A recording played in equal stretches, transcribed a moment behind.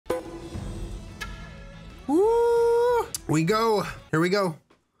We go. Here we go.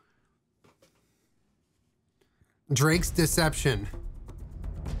 Drake's Deception.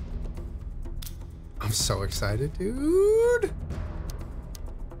 I'm so excited, dude.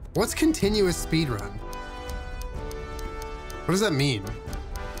 What's continuous speedrun? What does that mean?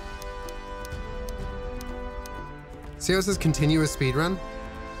 See how it says continuous speedrun?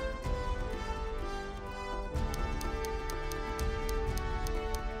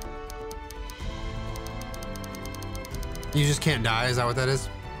 You just can't die, is that what that is?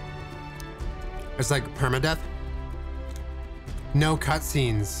 It's like permadeath? No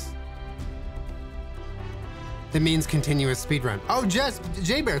cutscenes. It means continuous speedrun. Oh, Jess,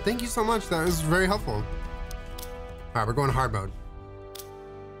 J-Bear, thank you so much. That was very helpful. All right, we're going hard mode.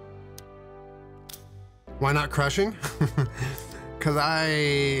 Why not crushing? Cause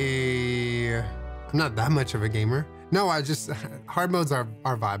I'm not that much of a gamer. No, I just, hard mode's our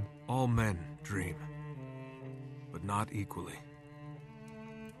vibe. All men dream, but not equally.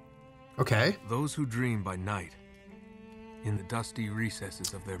 Okay. Those who dream by night, in the dusty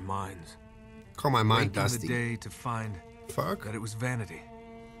recesses of their minds, Call my mind wake in dusty. the day to find Fuck. that it was vanity.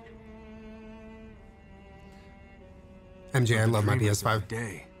 MJ, I The love my dreamers of PS5. the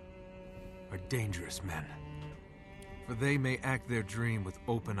day are dangerous men, for they may act their dream with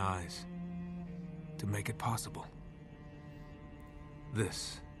open eyes to make it possible.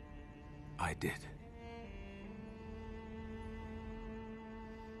 This I did.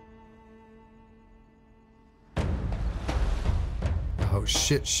 Oh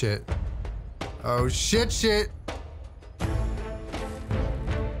shit, shit. Oh shit, shit.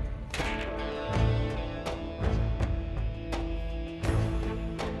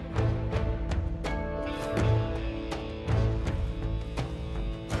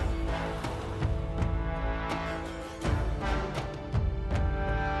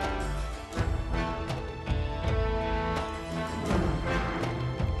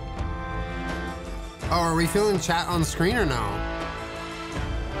 Oh, are we feeling chat on screen or no?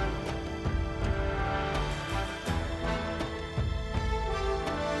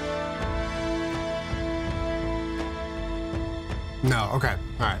 No, okay,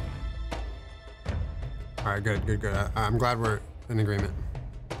 all right. All right, good, good, good. I'm glad we're in agreement.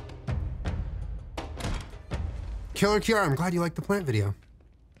 Killer Kiara, I'm glad you liked the plant video.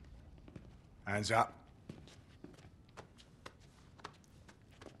 Hands up.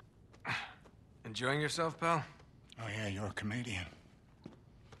 Enjoying yourself, pal? Oh yeah, you're a comedian.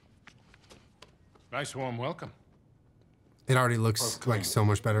 Nice warm welcome. It already looks like so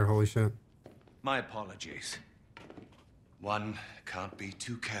much better, holy shit. My apologies. One can't be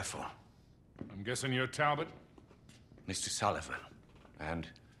too careful. I'm guessing you're Talbot? Mr. Sullivan and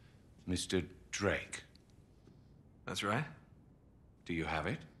Mr. Drake. That's right. Do you have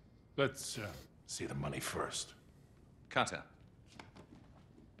it? Let's see the money first. Cutter.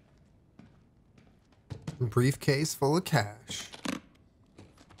 Briefcase full of cash.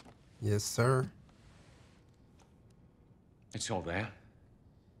 Yes, sir. It's all there.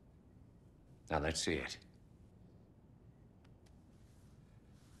 Now let's see it.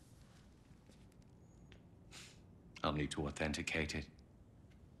 I'll need to authenticate it.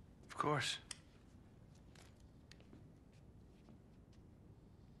 Of course.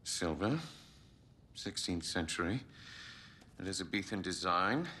 Silver, 16th century, Elizabethan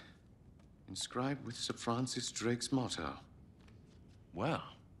design, inscribed with Sir Francis Drake's motto. Well,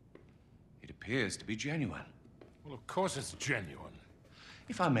 it appears to be genuine. Well, of course it's genuine.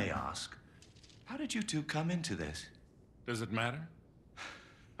 If I may ask, how did you two come into this? Does it matter?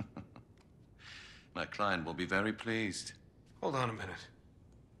 My client will be very pleased. Hold on a minute.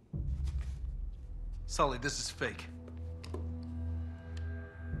 Sully, this is fake.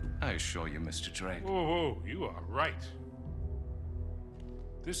 I assure you, Mr. Drake. Whoa, whoa, you are right.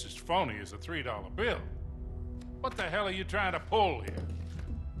 This is phony as a $3 bill. What the hell are you trying to pull here?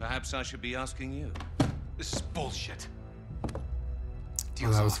 Perhaps I should be asking you. This is bullshit.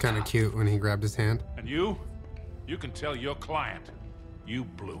 Well, that was kind of cute when he grabbed his hand. And you? You can tell your client. You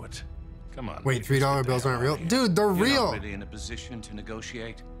blew it. Come on. Wait, $3 bills aren't real? Dude, they're You're real. not really in a position to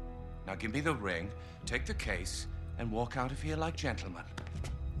negotiate. Now give me the ring, take the case, and walk out of here like gentlemen.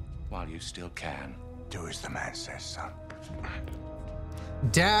 While you still can. Do as the man says, son.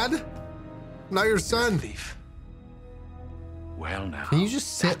 Dad? Not your son. Thief. Well now. Can you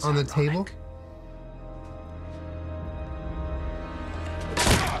just sit that's on the ironic. table?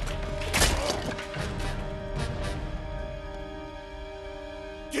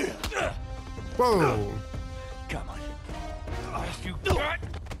 Whoa. Come on. You got?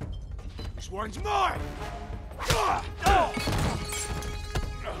 This one's mine.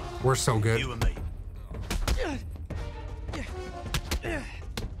 We're so good. You and me. Have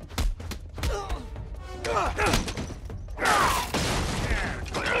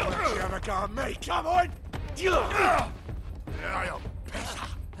a go at me, come on!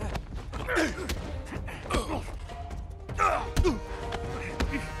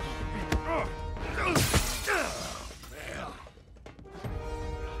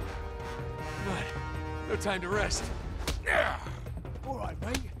 No time to rest. All right,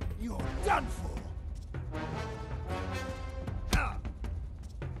 mate, you're done for.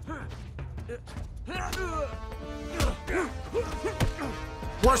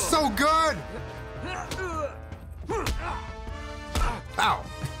 We're so good! Ow.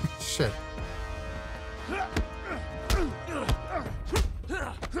 Shit.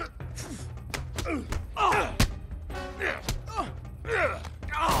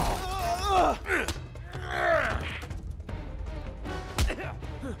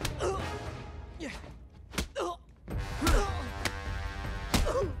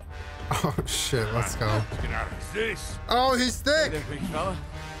 Oh shit, let's go. Get out of this. Oh, he's thick! There, big fella.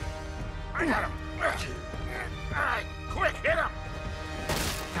 I got him. All right, quick, hit him.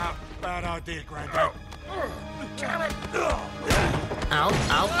 Not bad idea, Grandad. Damn it. Ow, ow,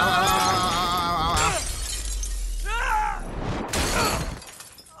 ow, ow, ow, ow,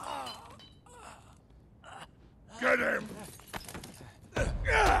 ow. Get him.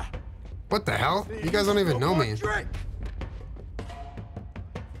 What the hell? You guys don't even know me.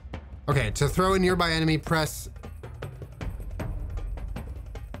 Okay, to throw a nearby enemy, press...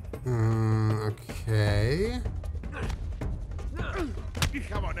 okay.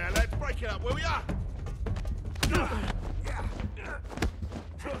 Come on now, let's break it up, will ya?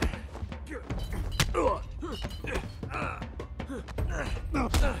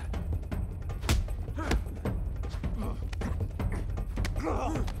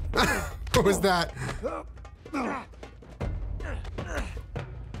 What was that?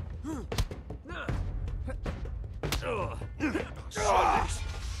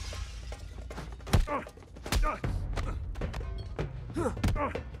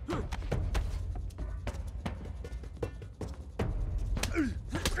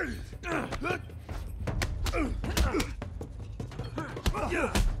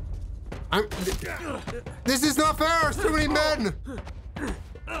 This is not fair! It's too many men!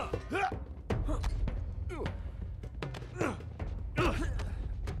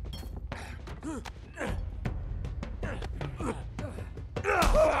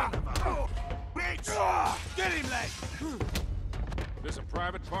 Get him, lad! This a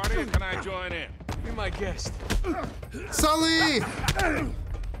private party or can I join in? Be my guest. Sully!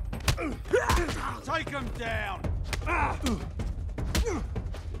 Take him down!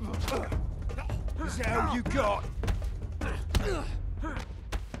 What's the hell you got?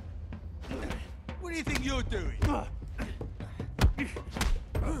 What do you think you're doing?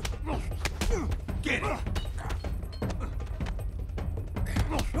 Get it!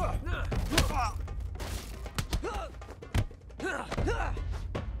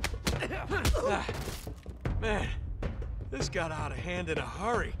 Man, this got out of hand in a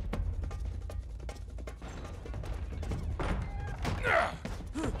hurry.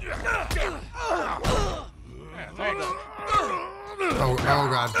 Oh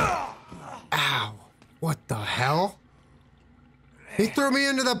god. Ow. What the hell? He threw me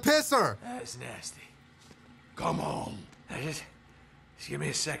into the pisser! That's nasty. Come on! Just give me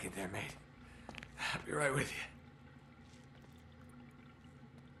a second there, mate. I'll be right with you.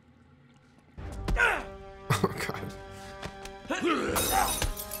 Oh god.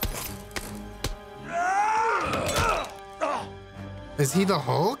 Is he the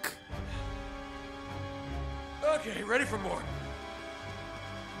Hulk? Okay, ready for more.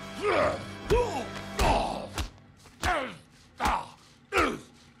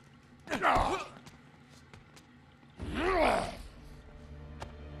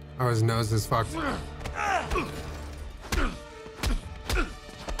 Oh, his nose is fucked.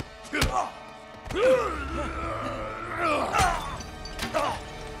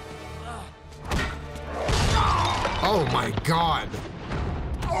 Oh my god.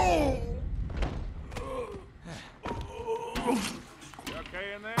 You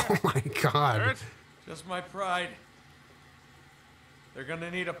okay in there? Oh my god. Hurt? Just my pride. They're gonna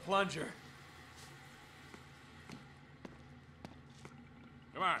need a plunger.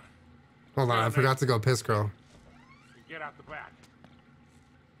 Come on. Hold on, I forgot to go piss girl. Get out the back.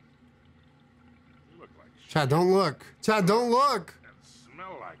 You look like shit Chad, don't look. Chad, don't look. and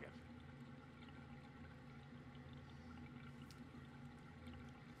smell like it.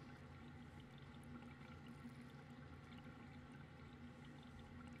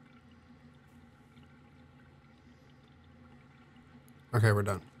 Okay, we're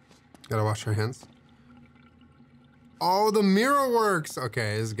done. Gotta wash our hands. Oh, the mirror works.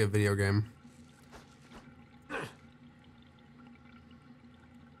 Okay, this is a good video game.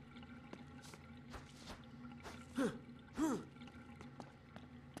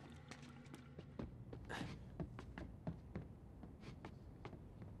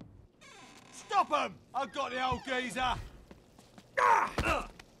 Stop him! I've got the old geezer.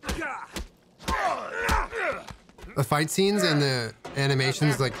 The fight scenes and the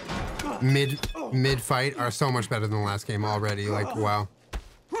animations, like mid fight, are so much better than the last game already. Like, wow.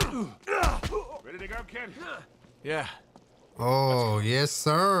 Ready to go, kid? Yeah. Oh, yes,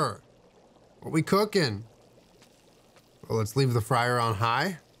 sir. What we cooking? Well, let's leave the fryer on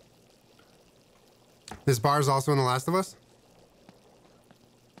high. This bar is also in The Last of Us?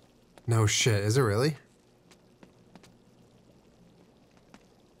 No shit, is it really?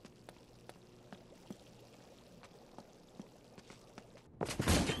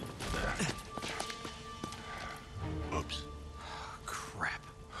 Oops. Crap.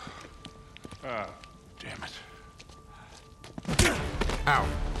 Oh, damn it. Ow.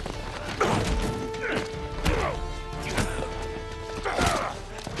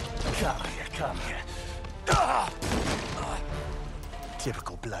 Come here.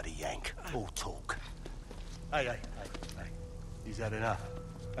 Typical bloody Yank. All talk. Hey. He's had enough,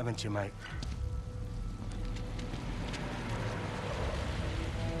 haven't you, mate?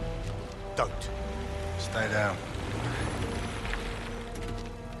 Don't. Stay down.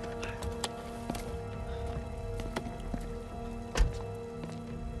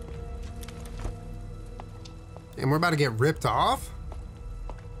 And we're about to get ripped off?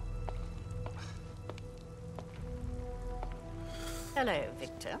 Hello,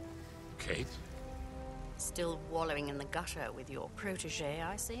 Victor. Kate? Still wallowing in the gutter with your protege,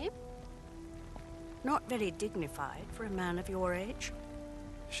 I see. Not very dignified for a man of your age.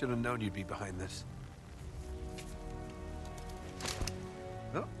 Should have known you'd be behind this.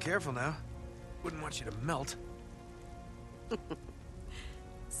 Oh, careful now. Wouldn't want you to melt.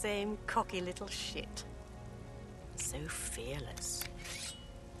 Same cocky little shit. So fearless.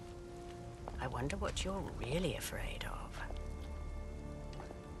 I wonder what you're really afraid of.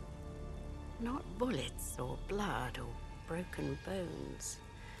 Not bullets or blood or broken bones.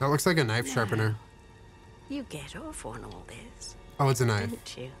 That looks like a knife sharpener. You get off on all this, Oh, it's a knife.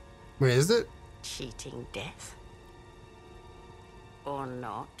 don't you? Wait, is it? Cheating death. Or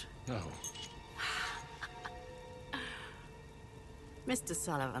not. No. Mr.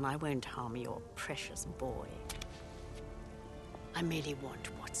 Sullivan, I won't harm your precious boy. I merely want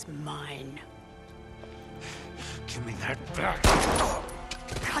what's mine. Give me that back.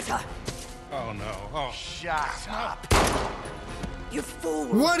 Cutter! Oh, no. Oh. Shut up. You fool!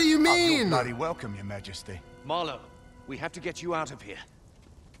 What do you You're mean? bloody welcome, Your Majesty. Marlowe, we have to get you out of here.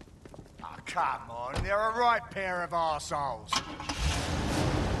 Oh, come on. They're a right pair of arseholes.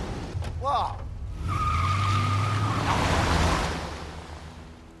 What?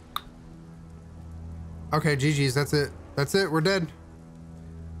 Okay, GG's, that's it. That's it, we're dead.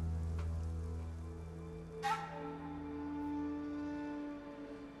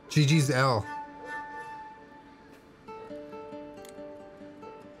 GG's L.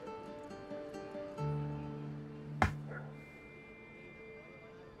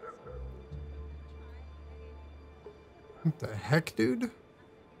 What the heck, dude?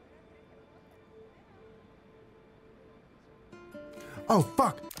 Oh,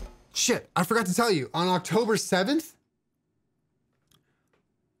 fuck. Shit, I forgot to tell you. On October 7th,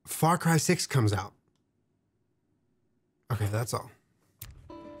 Far Cry 6 comes out. Okay, that's all.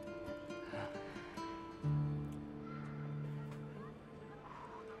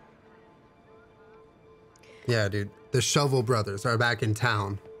 Yeah, dude. The Shovel Brothers are back in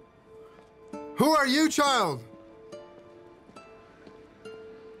town. Who are you, child?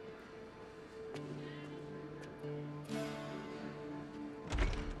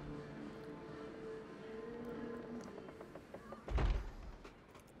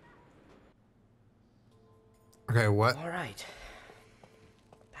 Okay, what? All right.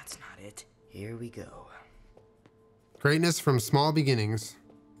 That's not it. Here we go. Greatness from small beginnings.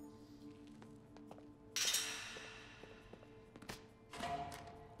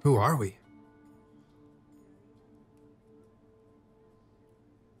 Who are we?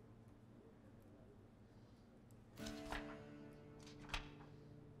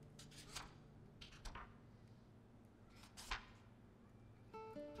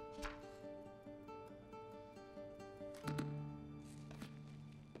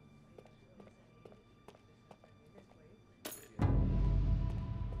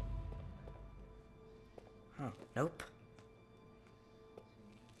 Huh. Nope.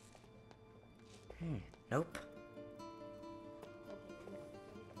 Nope.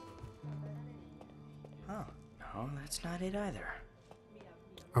 Oh, no, that's not it either.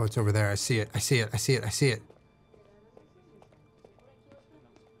 Oh, it's over there. I see it. I see it. I see it. I see it.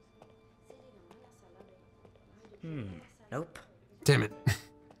 Nope. Damn it.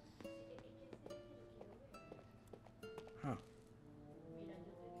 Huh.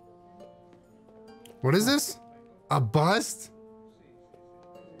 What is this? A bust?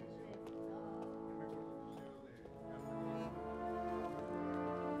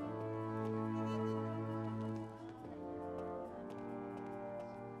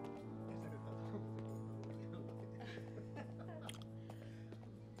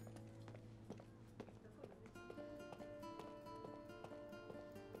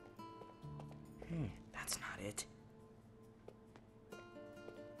 That's not it.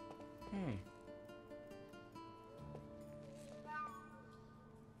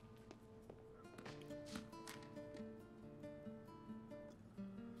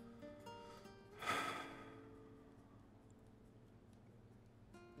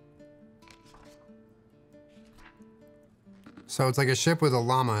 So it's like a ship with a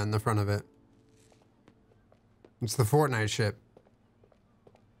llama in the front of it. It's the Fortnite ship.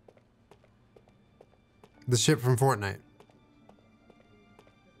 The ship from Fortnite.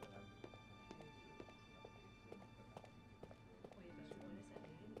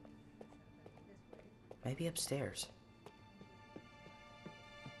 Maybe upstairs.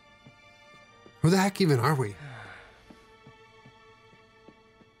 Who the heck even are we?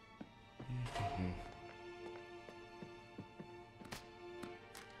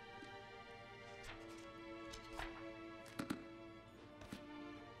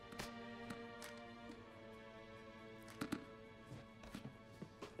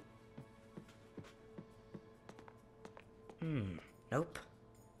 Nope.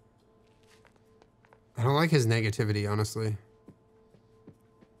 I don't like his negativity, honestly.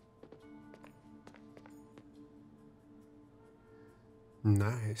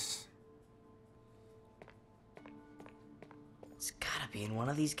 Nice. It's gotta be in one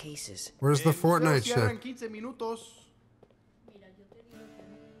of these cases. Where's the Fortnite ship? Cierra en 15 minutos.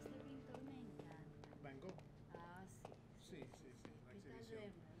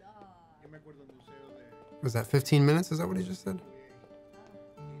 Was that 15 minutes? Is that what he just said?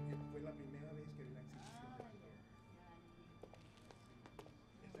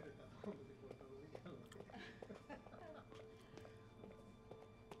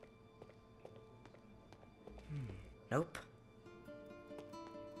 Nope.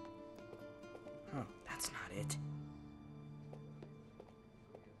 Huh, that's not it.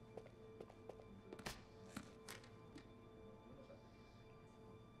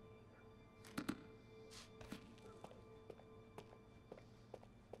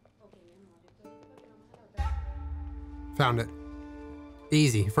 Found it.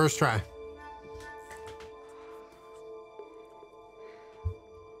 Easy. First try.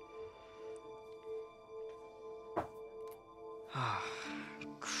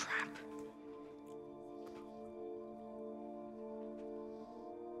 Crap.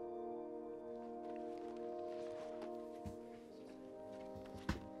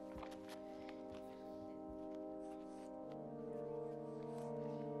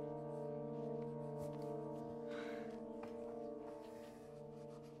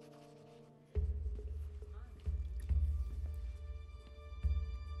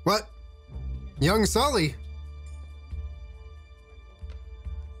 What? Young Sully?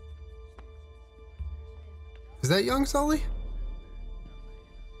 Is that young Sully?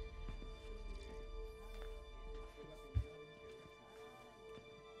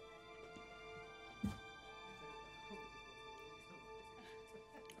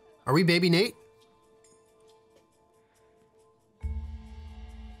 Are we baby Nate?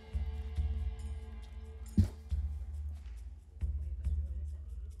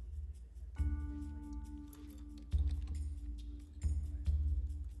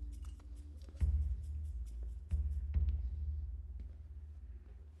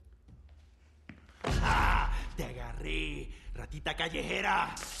 Te agarré, ratita callejera.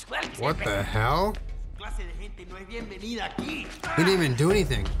 What the hell? Clase de gente no es bienvenida aquí. He didn't even do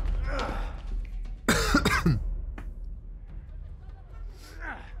anything.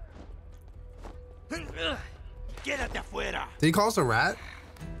 Quédate afuera. Did he call us a rat?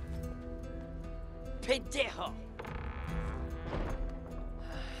 Pendejo!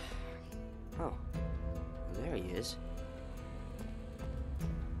 Oh, there he is.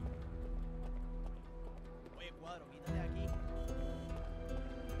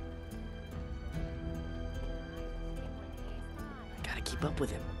 I gotta keep up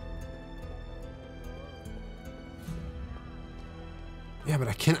with him. Yeah, but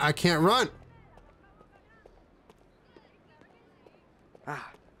I can't run.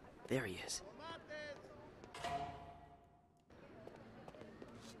 Ah, there he is.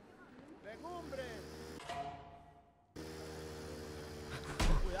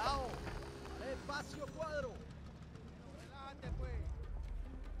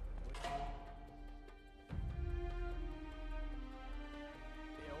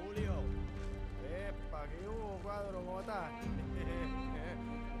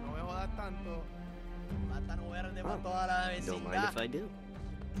 Don't mind if I do.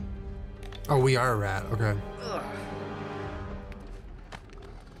 Oh, we are a rat. Okay.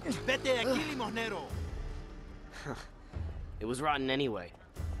 Vete de aquí, limosnero. It was rotten anyway.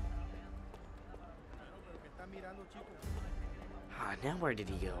 Ah, now where did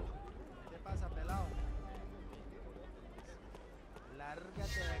he go?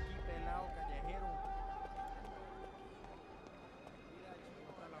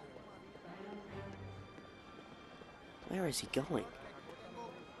 Where is he going?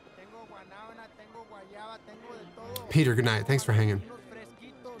 Peter, good night. Thanks for hanging.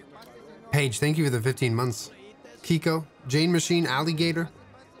 Paige, thank you for the 15 months. Kiko, Jane Machine, Alligator,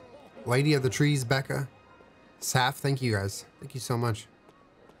 Lady of the Trees, Becca, Saf, thank you guys. Thank you so much.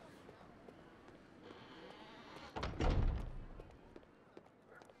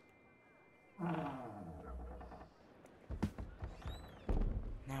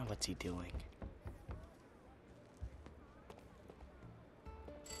 Now what's he doing?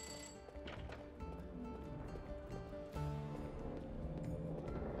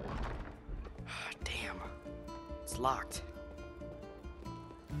 Damn. It's locked.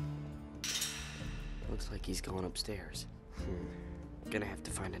 Looks like he's going upstairs. Gonna have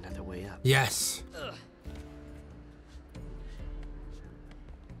to find another way up. Yes. Ugh.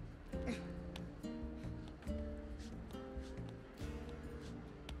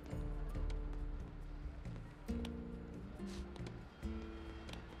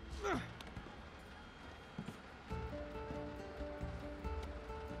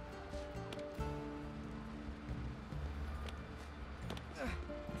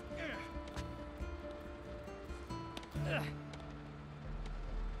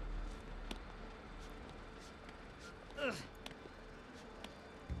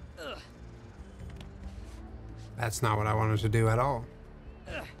 That's not what I wanted to do at all.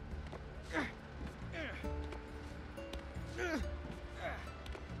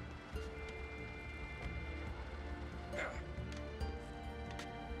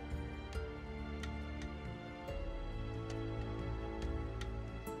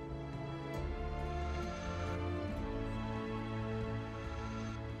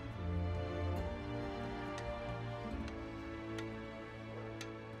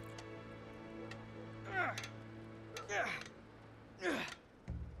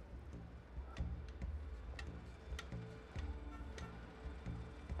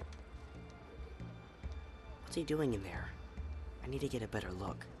 What's he doing in there? I need to get a better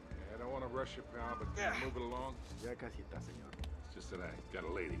look. I don't want to rush you, pal, but can you move it along? Ya casi está, señor. It's just that I got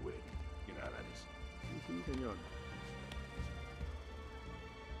a lady waiting. You know how that is. Sí, señor.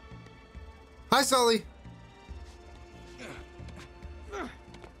 Hi, Sully.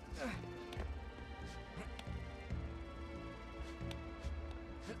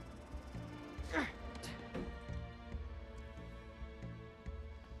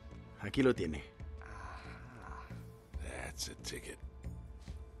 Aquí lo tiene. That's a ticket.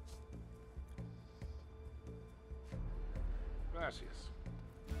 Gracias.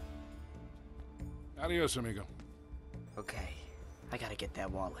 Adios, amigo. Okay, I gotta get that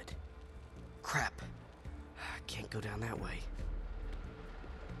wallet. Crap. Can't go down that way.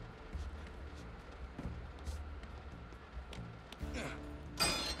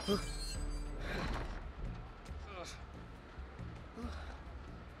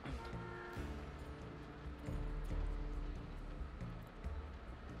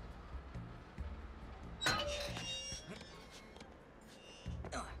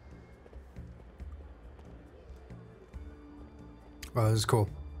 Oh, this is cool.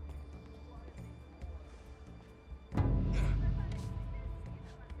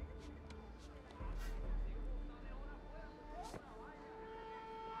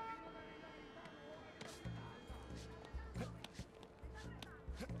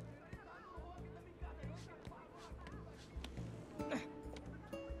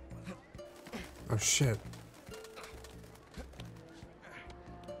 Oh shit.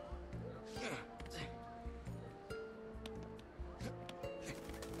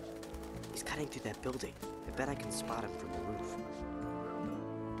 He's cutting through that building. I bet I can spot him from the roof.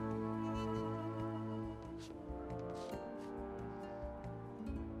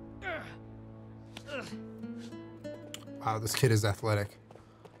 Wow, this kid is athletic.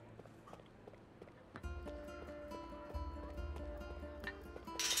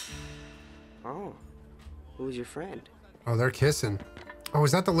 Oh, who's your friend? Oh, they're kissing. Oh,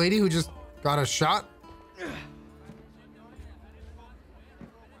 is that the lady who just got a shot?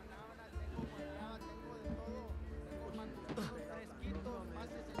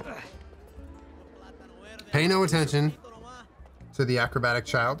 Pay no attention to the acrobatic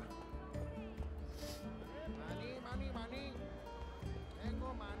child.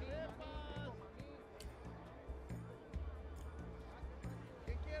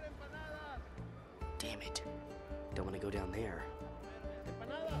 Damn it. Don't want to go down there.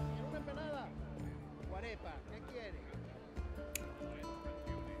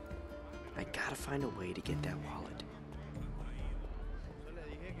 I gotta find a way to get that wallet.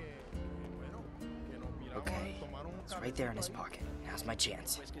 Okay, it's right there in his pocket. Now's my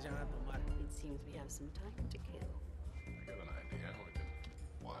chance. It seems we have some time to kill. I got an idea. We can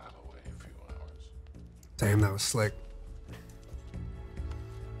while away a few hours. Damn, that was slick.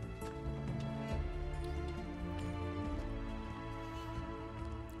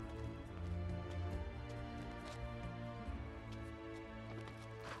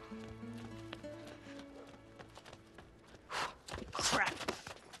 Crap!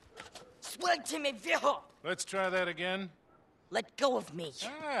 Suelte me, viejo! Let's try that again. Let go of me.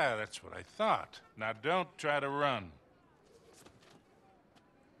 Ah, that's what I thought. Now don't try to run.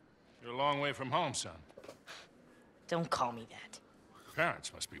 You're a long way from home, son. Don't call me that.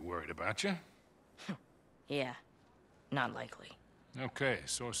 Parents must be worried about you. Yeah, not likely. Okay,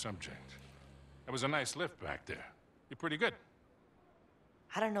 sore subject. That was a nice lift back there. You're pretty good.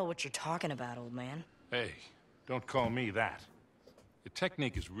 I don't know what you're talking about, old man. Hey, don't call me that. Your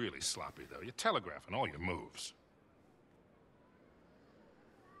technique is really sloppy, though. You're telegraphing all your moves.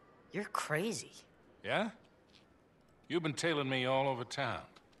 You're crazy. Yeah? You've been tailing me all over town.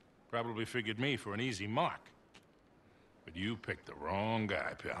 Probably figured me for an easy mark. But you picked the wrong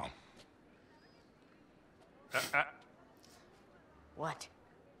guy, pal. What?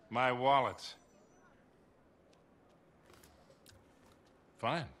 My wallet.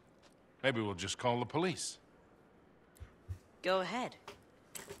 Fine. Maybe we'll just call the police. Go ahead.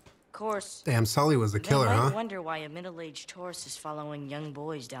 Of course, Damn, Sully was the killer, they might huh? wonder why a middle-aged tourist is following young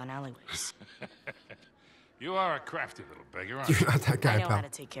boys down alleyways. You are a crafty little beggar, aren't You're you? not that guy, I know pal. how to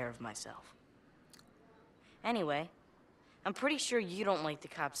take care of myself. Anyway, I'm pretty sure you don't like the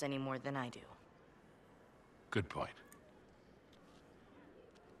cops any more than I do. Good point.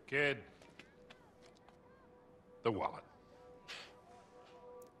 Kid. The wallet.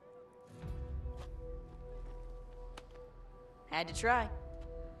 Had to try.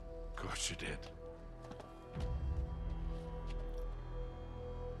 Of course you did.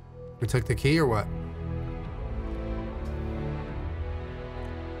 We took the key or what?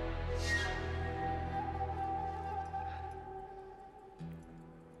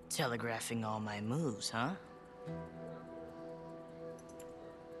 Telegraphing all my moves, huh?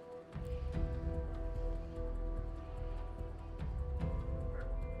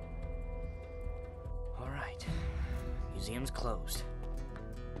 All right. Museum's closed.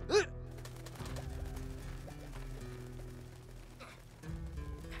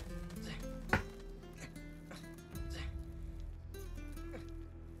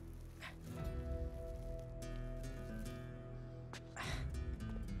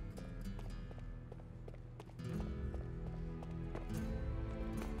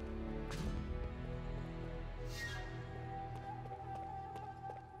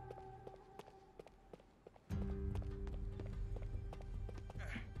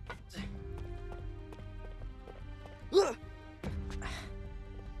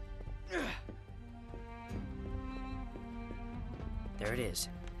 There it is.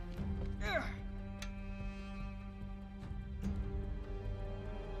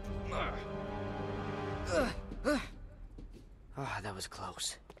 Ah, that was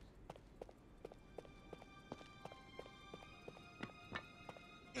close.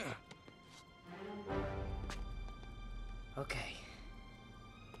 Okay.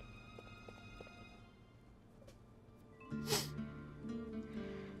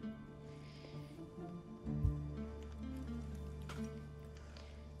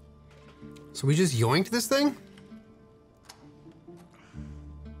 So we just yoinked this thing?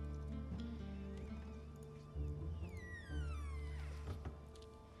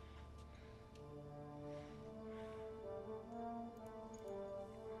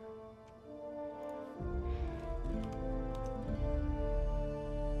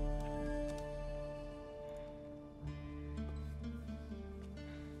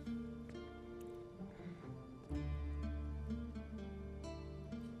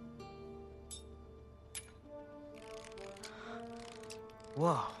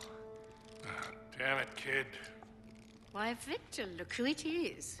 Whoa. Damn it, kid. Why, Victor, look who it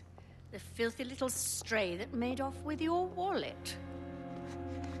is. The filthy little stray that made off with your wallet.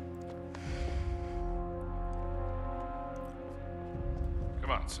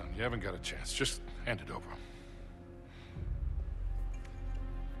 Come on, son. You haven't got a chance. Just hand it over.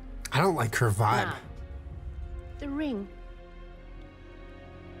 I don't like her vibe. Now, the ring.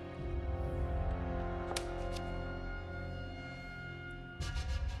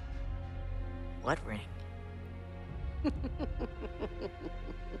 What ring?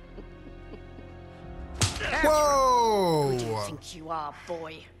 Whoa! Who do you think you are,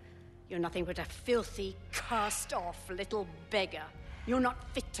 boy? You're nothing but a filthy, cast-off little beggar. You're not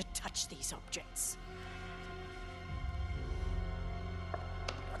fit to touch these objects.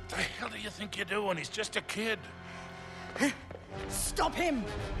 What the hell do you think you're doing? He's just a kid. Stop him!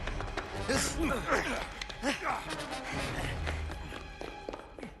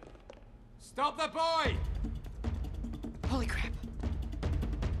 Stop the boy! Holy crap.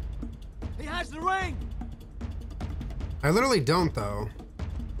 He has the ring! I literally don't, though.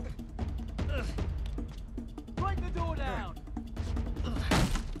 Break the door down!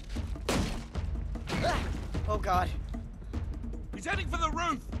 Oh, God. He's heading for the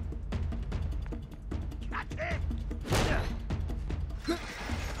roof! Catch him!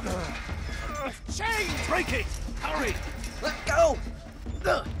 Chain! Break it! Hurry! Let go!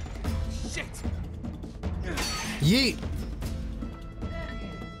 Shit! Yeet!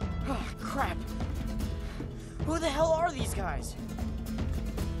 Oh, crap. Who the hell are these guys?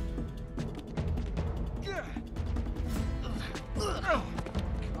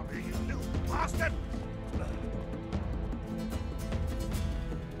 Come here, you little bastard!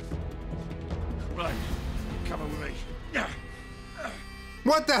 Right, come with me.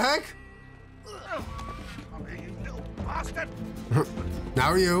 What the heck? Come here, you little bastard!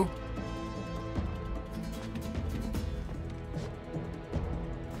 Now you.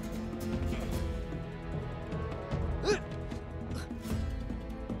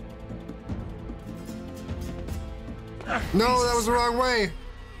 No, that was the wrong way.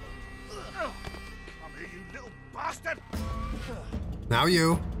 Come here, you little bastard! Now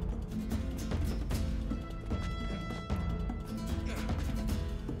you.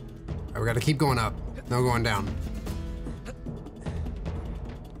 Alright, we gotta keep going up. No going down.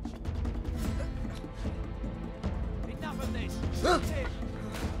 Enough of this!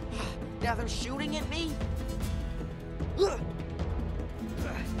 Now they're shooting at me?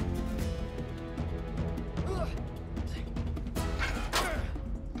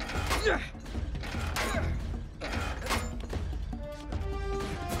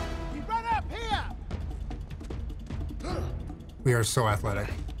 He ran up here! We are so athletic.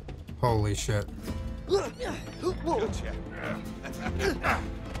 Holy shit.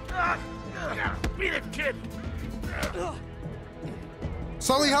 Beat it, kid!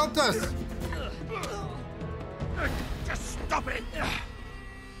 Sully helped us! Just stop it!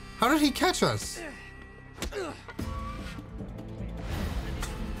 How did he catch us?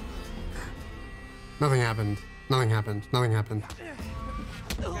 Nothing happened. Nothing happened. Nothing happened.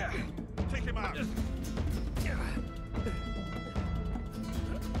 Take him out!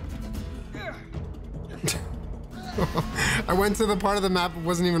 I went to the part of the map that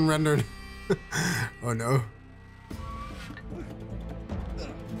wasn't even rendered. Oh no.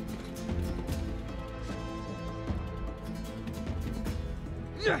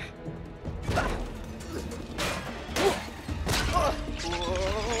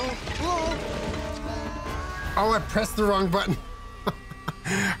 Oh, I pressed the wrong button.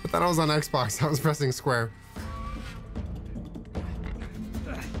 I thought I was on Xbox. I was pressing square.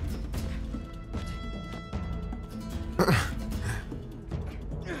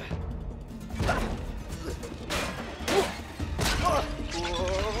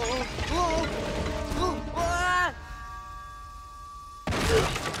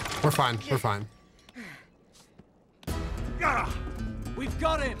 We're fine. We're fine. We've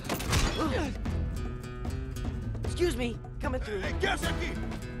got him! Excuse me, coming through.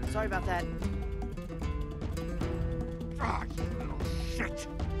 Sorry about that. Ah, you little shit!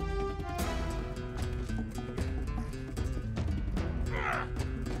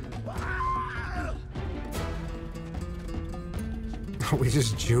 We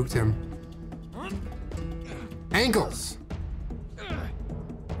just juked him. Ankles!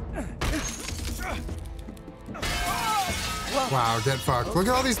 Wow, get fucked. Look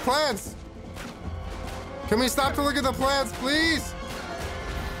at all these plants! Can we stop to look at the plants, please?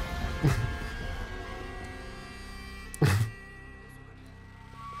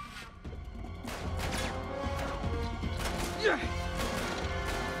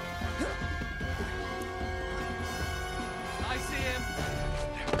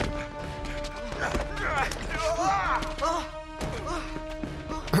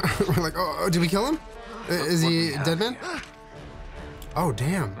 We're like, oh, did we kill him? Is he a dead man? Oh,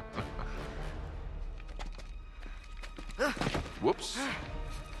 damn. Whoops.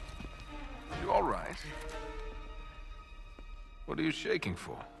 You all right? What are you shaking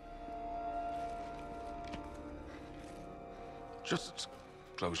for? Just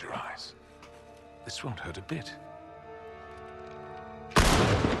close your eyes. This won't hurt a bit.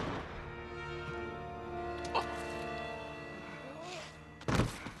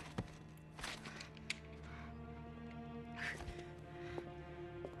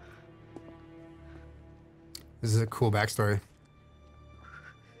 This is a cool backstory.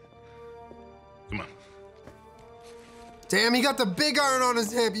 Come on. Damn, he got the big iron on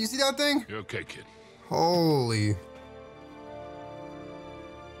his hip. You see that thing? You're okay, kid. Holy.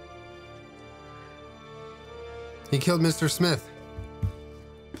 He killed Mr. Smith.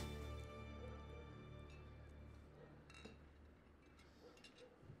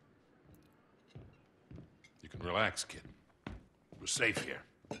 You can relax, kid. We're safe here.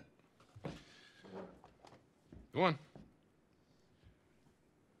 Go on.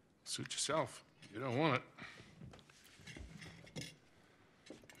 Suit yourself. You don't want it.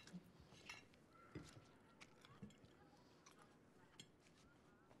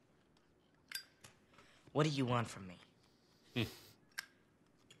 What do you want from me? A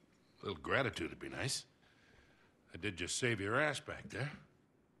little gratitude would be nice. I did just save your ass back there.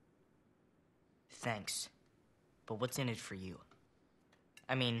 Thanks. But what's in it for you?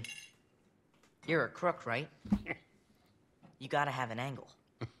 I mean, you're a crook, right? You gotta have an angle.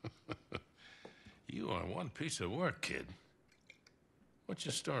 You are one piece of work, kid. What's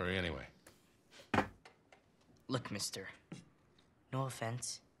your story, anyway? Look, mister. No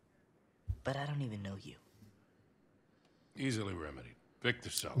offense, but I don't even know you. Easily remedied. Victor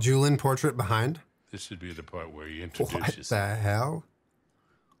Sullivan. Julien portrait behind? This would be the part where you introduce What yourself. the hell?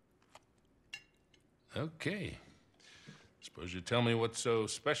 Okay. Suppose you tell me what's so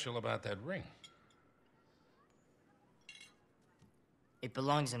special about that ring. It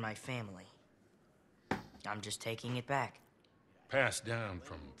belongs in my family. I'm just taking it back. Passed down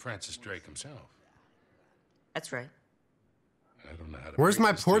from Francis Drake himself. That's right. I don't know how to Where's break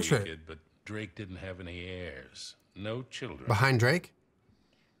my this to you, portrait? kid, but Drake didn't have any heirs. No children. Behind Drake?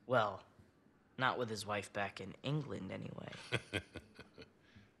 Well, not with his wife back in England, anyway.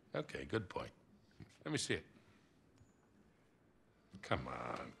 Okay, good point. Let me see it. Come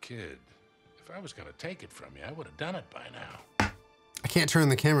on, kid. If I was gonna take it from you, I would have done it by now. I can't turn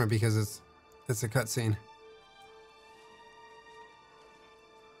the camera because it's a cutscene.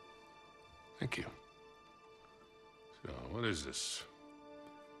 Thank you. So, what is this?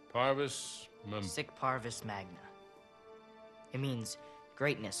 Parvis Sic Parvis Magna. It means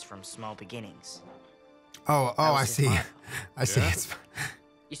greatness from small beginnings. Oh, That was I his see. motto. I see. Yeah? It's,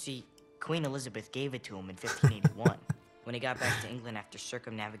 You see, Queen Elizabeth gave it to him in 1581, when he got back to England after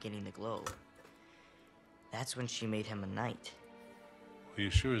circumnavigating the globe. That's when she made him a knight. Well, you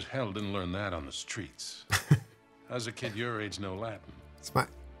sure as hell didn't learn that on the streets. How's a kid your age know Latin? it's my.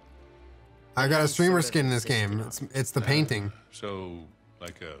 I got a streamer skin in this game. It's the painting. So,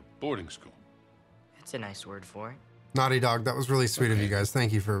 like a boarding school. That's a nice word for it. Naughty Dog. That was really sweet of you guys.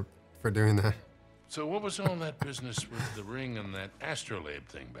 Thank you for doing that. So what was all that business with the ring and that astrolabe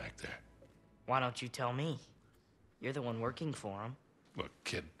thing back there? Why don't you tell me? You're the one working for him. Look,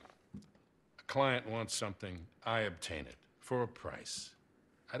 kid. A client wants something, I obtain it. For a price.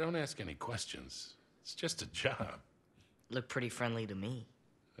 I don't ask any questions. It's just a job. Look pretty friendly to me.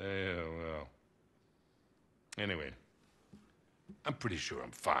 Yeah, well. Anyway, I'm pretty sure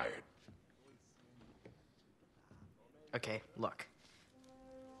I'm fired. Okay, look.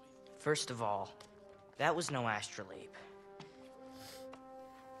 First of all, that was no astrolabe.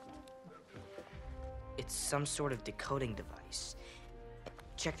 It's some sort of decoding device.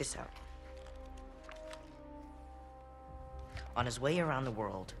 Check this out. On his way around the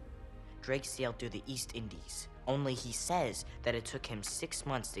world, Drake sailed through the East Indies. Only he says that it took him 6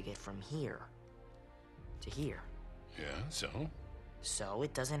 months to get from here to here. Yeah, so? So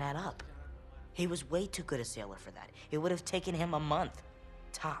it doesn't add up. He was way too good a sailor for that. It would have taken him a month,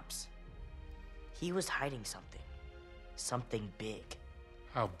 tops. He was hiding something. Something big.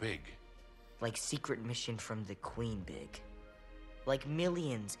 How big? Like secret mission from the Queen big. Like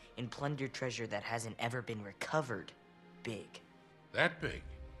millions in plundered treasure that hasn't ever been recovered big. That big?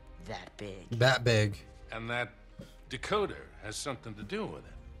 That big. That big. And that decoder has something to do with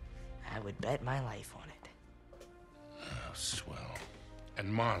it? I would bet my life on it. Oh, swell.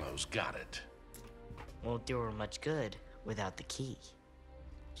 And Marlowe's got it. Won't do her much good without the key.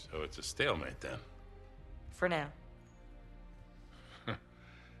 So it's a stalemate then? For now.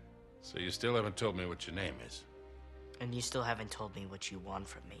 So you still haven't told me what your name is? And you still haven't told me what you want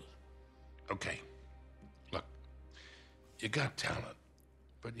from me. Okay. Look, you got talent,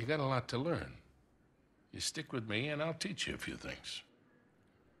 but you got a lot to learn. You stick with me and I'll teach you a few things.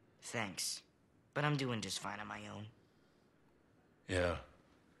 Thanks. But I'm doing just fine on my own. Yeah,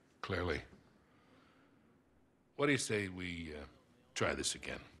 clearly. What do you say we try this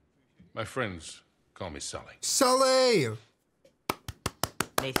again? My friends call me Sully. Sully!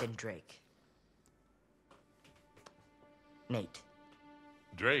 Nathan Drake. Nate.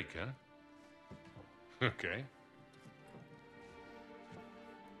 Drake, huh? Okay.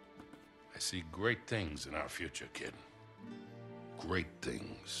 I see great things in our future, kid. Great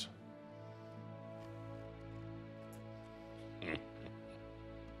things.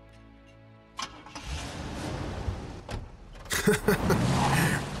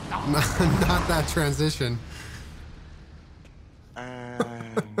 Not that transition.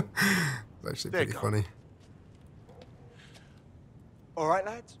 It's actually pretty funny. All right,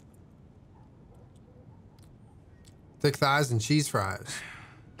 lads? Thick thighs and cheese fries.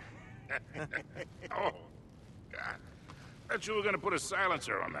 Oh, God. Bet you were gonna put a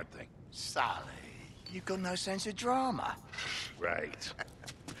silencer on that thing. Sully, you've got no sense of drama. Right.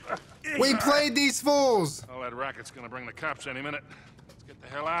 We played these fools! All that racket's gonna bring the cops any minute. Let's get the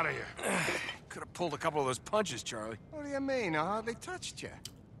hell out of here. Could have pulled a couple of those punches, Charlie. What do you mean? I hardly touched you.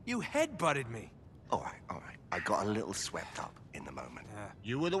 You headbutted me. All right, all right. I got a little swept up in the moment.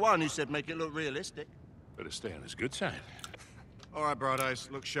 You were the one who said make it look realistic. Better stay on his good side. All right, brothers,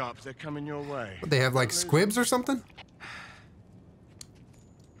 look sharp. They're coming your way. What, they have like squibs or something?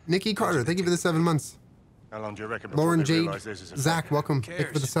 Nikki Carter, thank you for the 7 months. How long do you reckon before Lauren they Jade, realize this is a Zach, fake? welcome. Thank you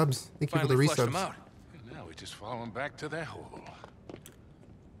for the subs. Thank you for the Finally flushed them resubs. out. And now we just follow him back to their hole.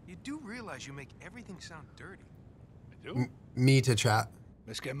 You do realize you make everything sound dirty. I do? Me to chat.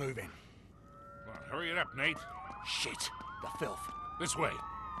 Let's get moving. Come on, hurry it up, Nate. Shit, the filth. This way.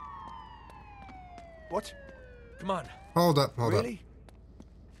 What? Come on. Hold up, hold up. Really?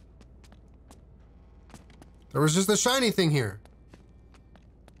 There was just a shiny thing here.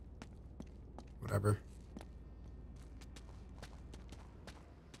 Whatever.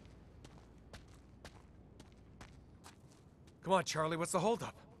 Come on, Charlie, what's the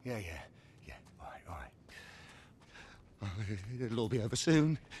holdup? Yeah. All right. It'll all be over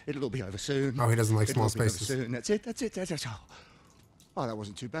soon. It'll all be over soon. Oh, he doesn't like It'll small all be over spaces. soon. That's it. That's all. Oh, that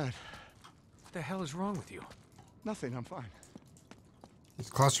wasn't too bad. What the hell is wrong with you? Nothing, I'm fine. He's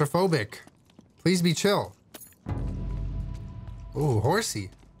claustrophobic. Please be chill. Ooh, horsey.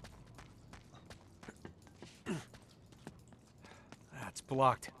 That's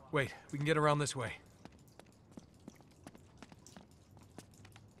blocked. Wait, we can get around this way.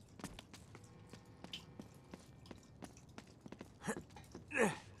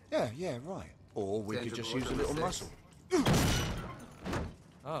 Yeah, right. Or we could just use a little muscle.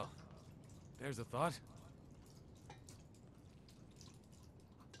 Oh, there's a thought.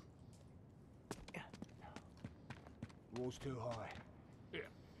 Wall's too high.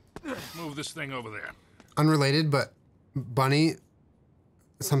 Yeah. Move this thing over there. Unrelated, but Bunny,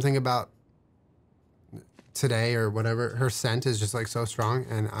 something about today or whatever, her scent is just like so strong,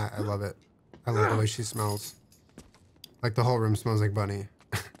 and I love it. I love the way she smells. Like the whole room smells like Bunny.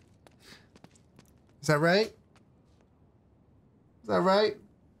 Is that right? Is that right?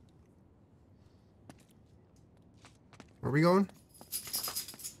 Where are we going?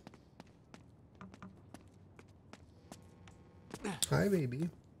 Hi, baby.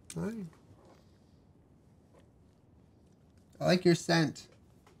 Hi. I like your scent.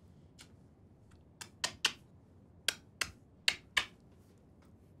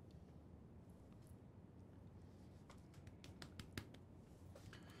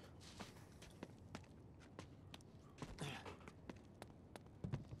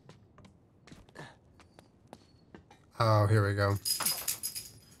 Oh, here we go.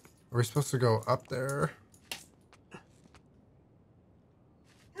 Are we supposed to go up there?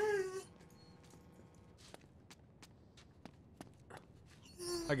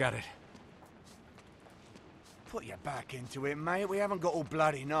 I got it. Put your back into it, mate. We haven't got all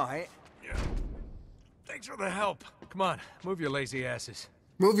bloody night. Yeah. Thanks for the help. Come on, move your lazy asses.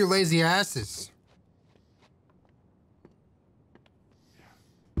 Move your lazy asses.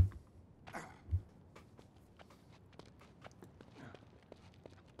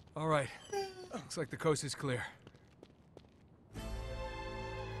 All right. Looks like the coast is clear.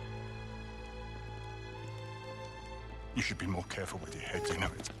 You should be more careful with your heads, you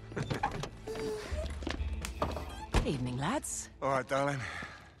know it. Evening, lads. All right, darling.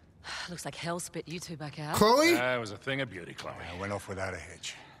 Looks like hell spit you two back out. Chloe? That was a thing of beauty, Chloe. I went off without a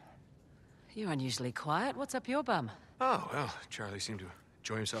hitch. You're unusually quiet. What's up your bum? Oh, well, Charlie seemed to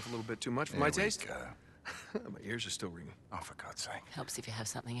enjoy himself a little bit too much for my taste. My ears are still ringing. Oh, for God's sake. Helps if you have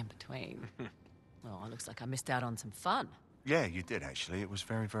something in between. Oh, it looks like I missed out on some fun. Yeah, you did, actually. It was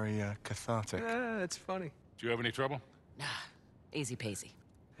very, very cathartic. It's funny. Do you have any trouble? Nah, easy peasy.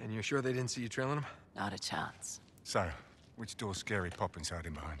 And you're sure they didn't see you trailing him? Not a chance. So, which door's Scary Poppins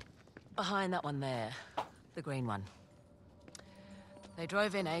hiding behind? Behind that one there. The green one. They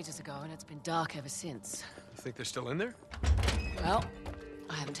drove in ages ago, and it's been dark ever since. You think they're still in there? Well,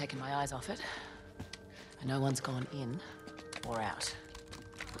 I haven't taken my eyes off it. And no one's gone in or out.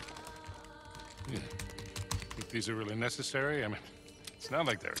 Yeah. Think these are really necessary? I mean, it's not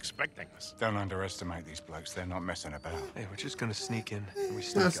like they're expecting us. Don't underestimate these blokes. They're not messing about. Hey, we're just gonna sneak in. And we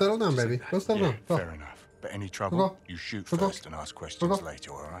Yeah, settle down, baby. Go settle down. Go. Fair enough. But any trouble, Go. you shoot Go. first and ask questions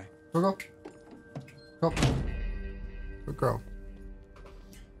later, all right? Go. Go. Good girl.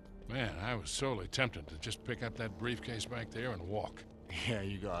 Man, I was sorely tempted to just pick up that briefcase back there and walk. Yeah,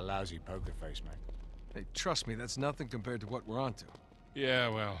 you got a lousy poker face, mate. Hey, trust me, that's nothing compared to what we're onto. Yeah,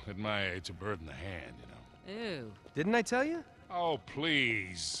 well, at my age, a bird in the hand, you know. Ew. Didn't I tell you? Oh,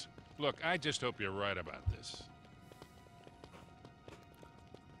 please. Look, I just hope you're right about this.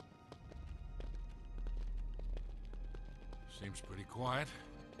 Seems pretty quiet.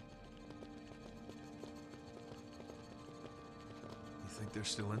 You think they're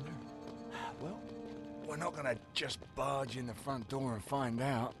still in there? Well, we're not gonna just barge in the front door and find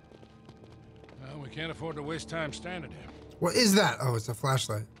out. Well, we can't afford to waste time standing here. What is that? Oh, it's a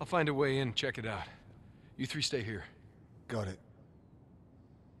flashlight. I'll find a way in, check it out. You three stay here. Got it.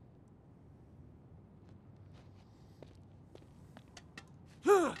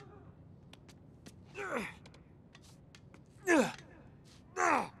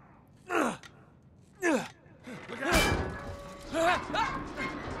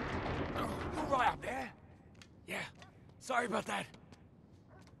 All right up there? Yeah. Sorry about that.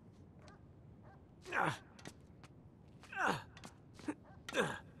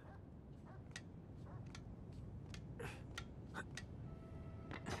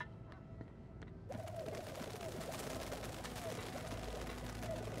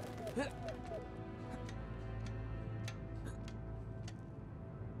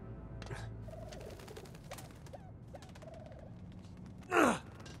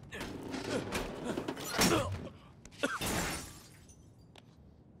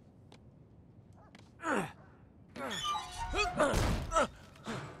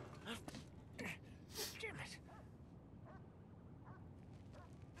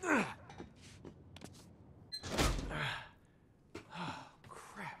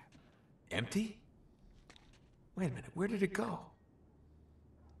 Empty? Wait a minute, where did it go?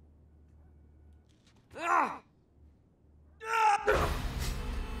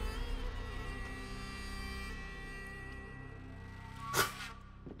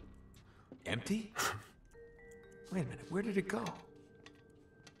 Empty? Wait a minute, where did it go?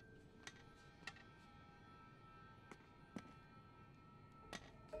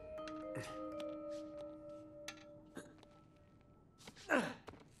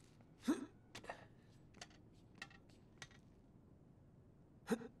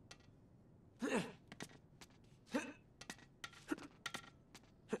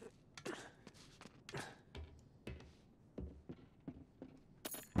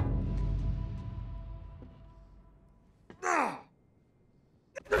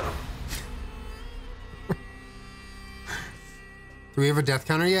 Do we have a death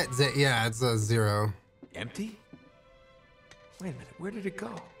counter yet? Yeah, it's a 0. Empty? Wait a minute, where did it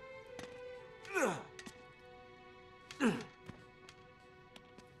go?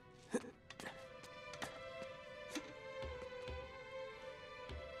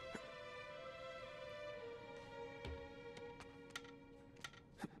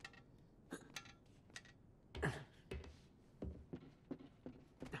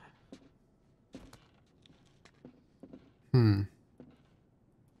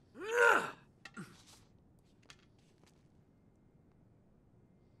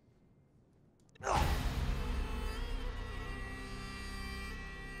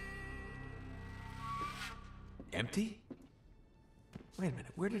 Empty? Wait a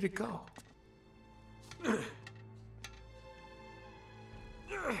minute, where did it go?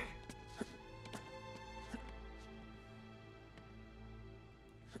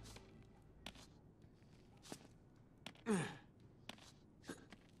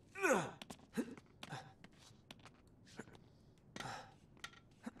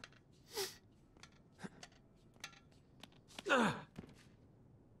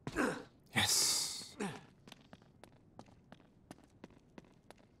 Yes.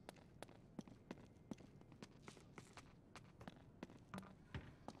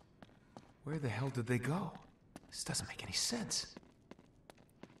 Where the hell did they go? This doesn't make any sense.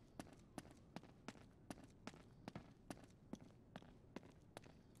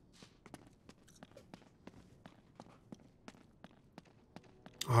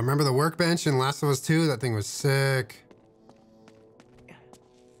 Oh, remember the workbench in Last of Us 2? That thing was sick.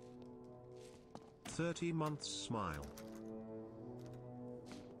 30 months smile.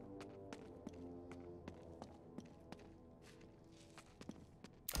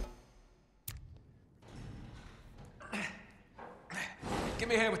 Give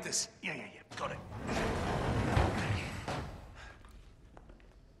me a hand with this. Yeah. Got it.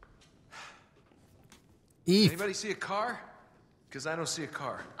 Eef. Anybody see a car? Because I don't see a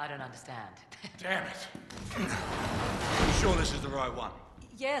car. I don't understand. Damn it. You sure this is the right one?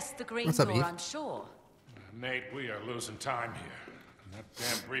 Yes, the green What's up, door, Eve? I'm sure. Nate, we are losing time here. And that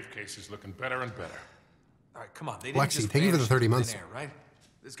damn briefcase is looking better and better. All right, come on. They didn't Lexi, just thank you for the vanish 30 into months. thin air, right?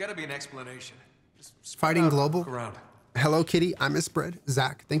 There's got to be an explanation. Just spread Fighting out, Global. look around. Hello, Kitty. I miss bread.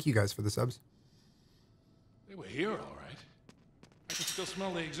 Zach, thank you guys for the subs. They were here, all right. I can still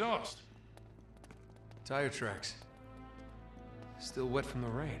smell the exhaust. Tire tracks. Still wet from the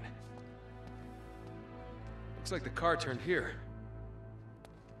rain. Looks like the car turned here.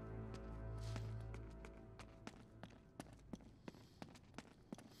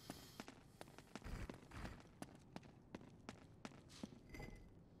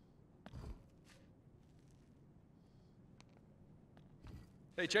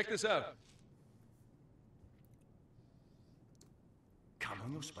 Hey, check this out. Come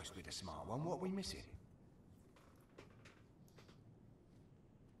on, you're supposed to be the smart one. What are we missing?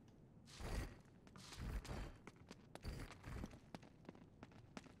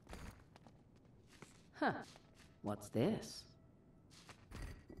 Huh. What's this?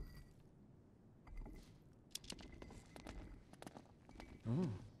 Oh,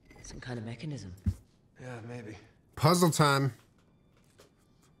 some kind of mechanism. Yeah, maybe. Puzzle time.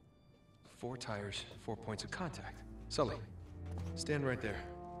 4 tires, 4 points of contact. Sully, stand right there.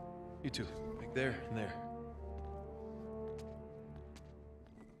 You two, like there and there.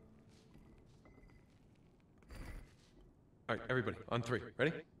 All right, everybody, on 3.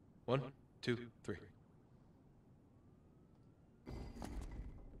 Ready? 1, 2, 3.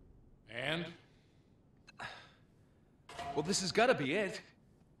 And? Well, this has got to be it.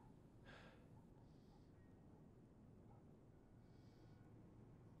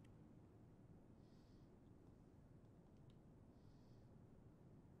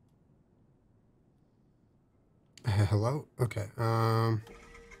 Hello? Okay.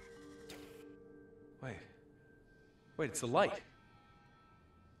 Wait, it's the light.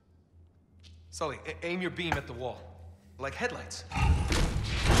 Sully, aim your beam at the wall. Like headlights.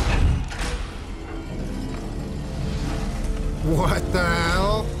 What the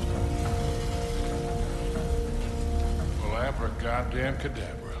hell? Well, abracadabra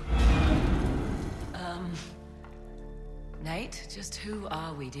cadabra. Nate, just who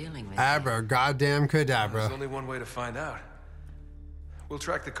are we dealing with? Abra goddamn cadabra. There's only one way to find out. We'll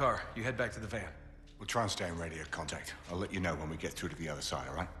track the car. You head back to the van. We'll try and stay in radio contact. I'll let you know when we get through to the other side,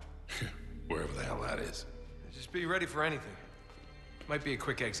 all right? Wherever the hell that is. Just be ready for anything. Might be a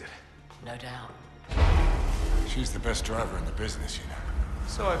quick exit. No doubt. She's the best driver in the business, you know.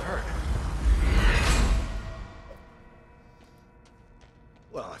 So I've heard.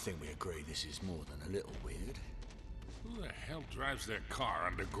 Well, I think we agree this is more than a little weird. Who the hell drives their car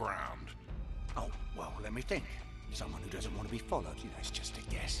underground? Oh, well, let me think. Someone who doesn't want to be followed, you know, it's just a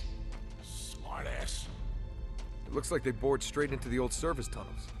guess. Smart ass. It looks like they bored straight into the old service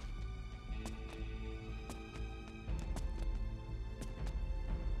tunnels.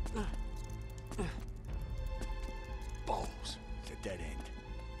 Balls. It's a dead end.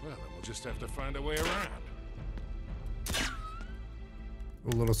 Well, then we'll just have to find a way around.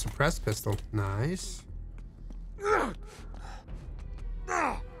 A little suppressed pistol. Nice.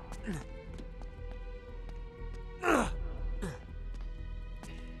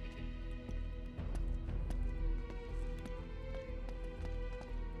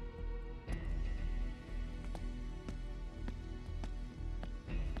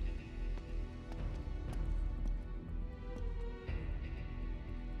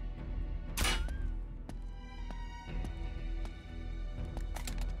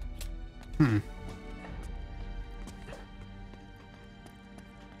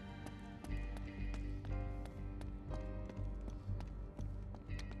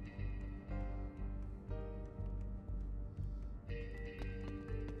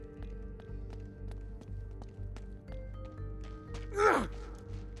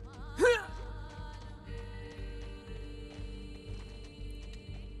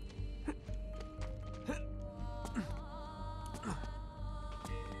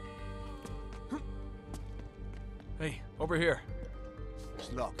 over here.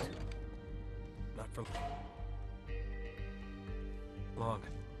 It's locked. Not for long.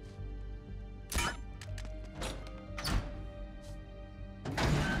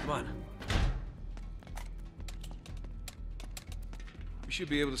 Come on. We should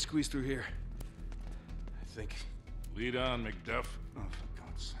be able to squeeze through here. I think. Lead on, McDuff. Oh, for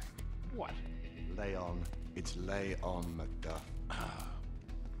God's sake. What? Lay on. It's lay on, Macduff.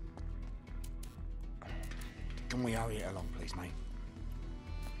 Can we hurry it along, please, mate?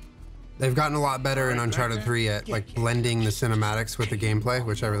 They've gotten a lot better in Uncharted 3 at like blending the cinematics with the gameplay,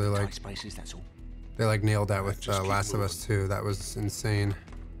 which I really like. They like nailed that with Last of Us 2. That was insane.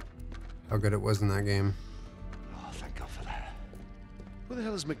 How good it was in that game. Oh, thank God for that. Who the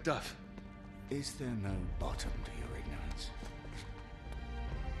hell is McDuff? Is there no bottom to your ignorance?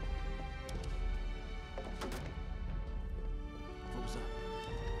 What was that?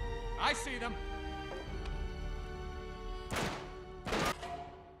 I see them.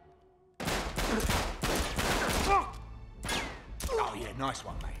 Oh, yeah, nice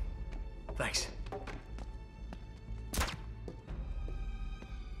one, mate. Thanks.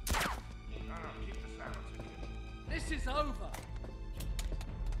 This is over.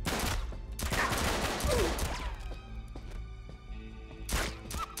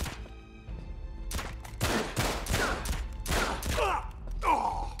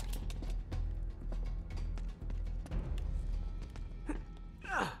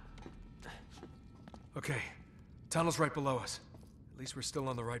 Okay, tunnel's right below us. At least we're still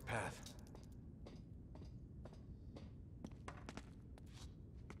on the right path.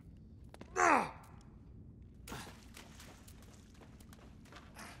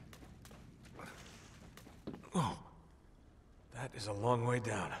 Oh, that is a long way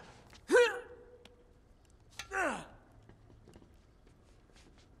down.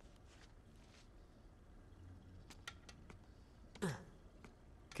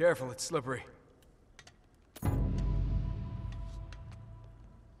 Careful, it's slippery.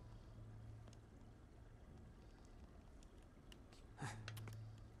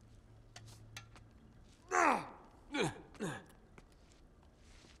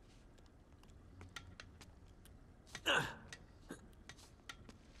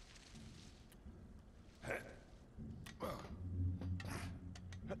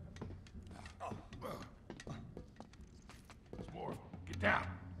 More. Get down.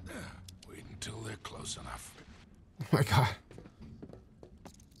 Wait until they're close enough. Oh my God.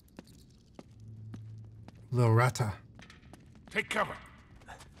 Little Rata. Take cover.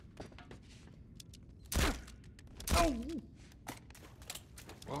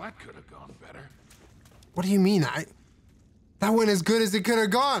 Well, that could have gone better. What do you mean? That went as good as it could have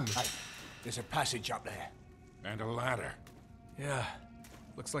gone. Hey, there's a passage up there. And a ladder. Yeah,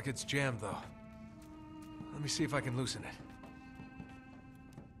 looks like it's jammed though. Let me see if I can loosen it.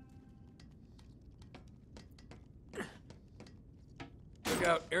 Look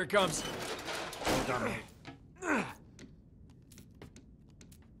out, here it comes. Well done, mate.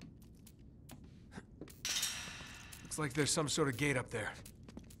 Looks like there's some sort of gate up there.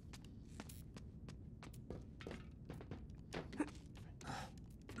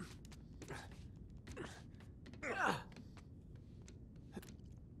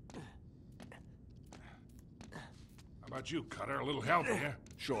 How about you, Cutter? A little help here?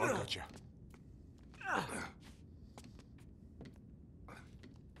 Sure, I got you.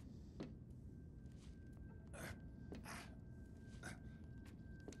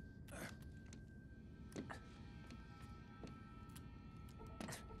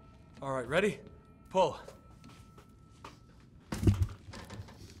 All right, ready? Pull.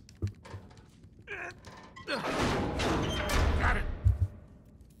 Got it.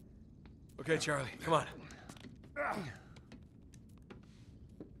 Okay, Charlie, come on.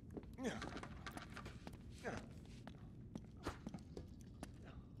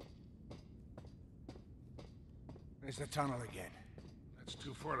 There's the tunnel again. That's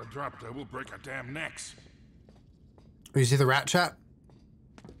too far to drop, though. We'll break our damn necks. Oh, you see the rat trap?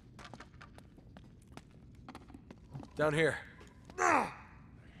 Down here. Where are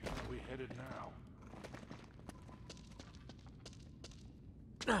we headed now?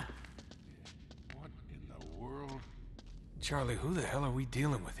 What in the world? Charlie, who the hell are we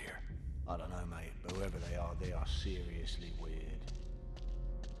dealing with here? I don't know, mate, but whoever they are seriously weird.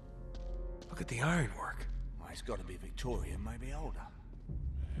 Look at the ironwork. Well, it's got to be Victorian, maybe older.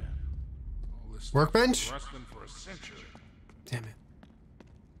 All this Workbench? stuff's been rusting for a century. Damn it.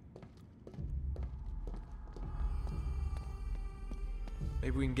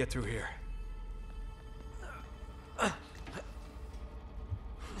 Maybe we can get through here. Oh,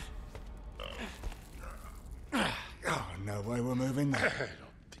 way we're moving? I don't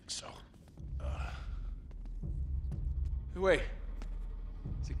think so. Hey, wait.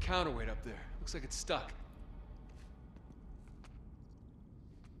 There's a counterweight up there. Looks like it's stuck.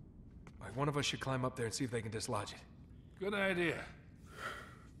 All right, one of us should climb up there and see if they can dislodge it. Good idea.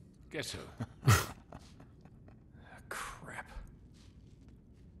 Guess who? Crap.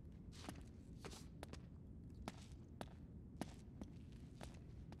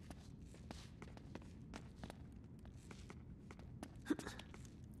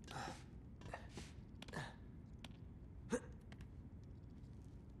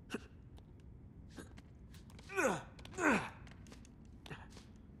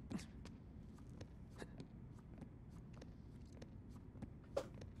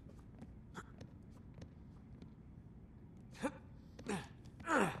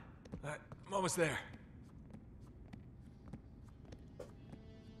 I'm almost there.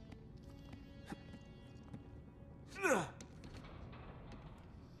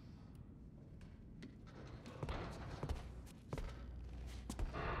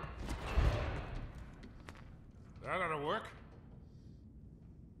 That ought to work.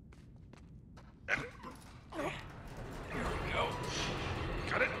 There we go.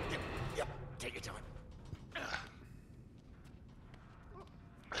 Got it? Yep, take your time.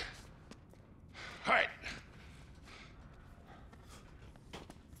 All right.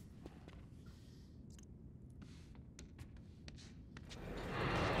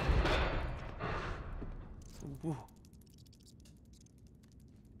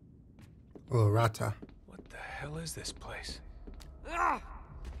 Oh, Rata. What the hell is this place? Ah!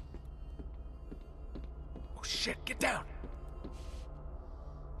 Oh shit, get down!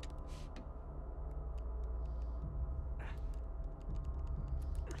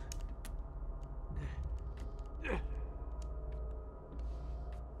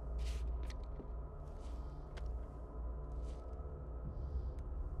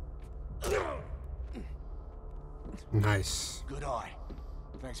 Nice. Good eye.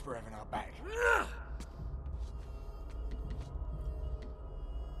 Thanks for having our back.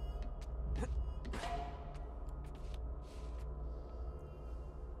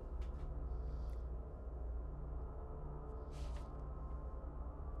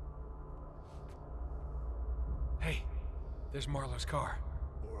 Hey, there's Marlowe's car.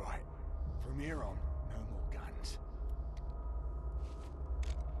 All right. From here on, no more guns.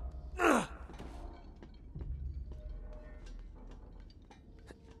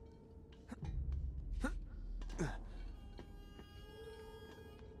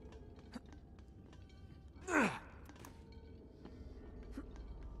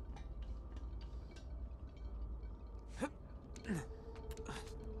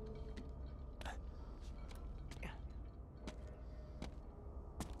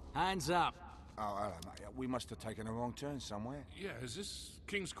 Hands up. Oh, hello, mate. We must have taken a wrong turn somewhere. Yeah, is this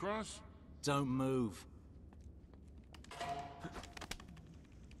King's Cross? Don't move.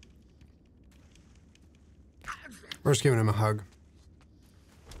 We're just giving him a hug.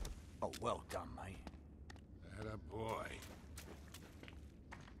 Oh, well done, mate. Atta boy.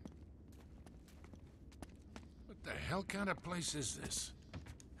 What the hell kind of place is this?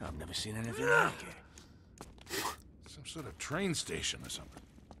 I've never seen anything like it. Some sort of train station or something.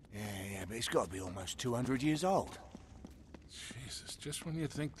 Yeah, but it's got to be almost 200 years old. Jesus, just when you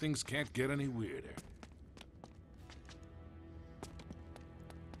think things can't get any weirder.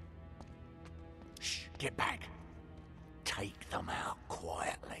 Shh, get back. Take them out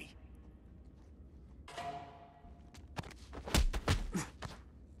quietly.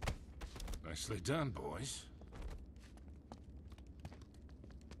 Nicely done, boys.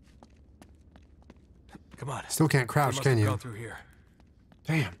 Come on. Still can't crouch, can you? Go through here.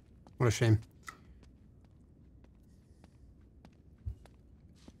 Damn. What a shame.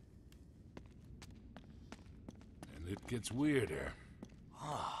 And it gets weirder.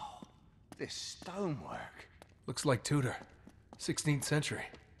 Oh, this stonework. Looks like Tudor. 16th century.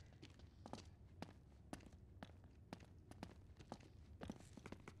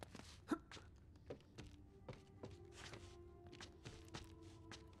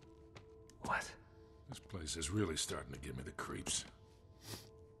 What? This place is really starting to give me the creeps.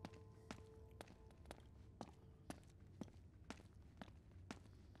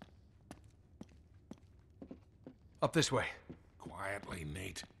 Up this way. Quietly,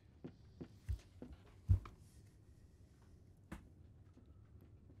 Nate.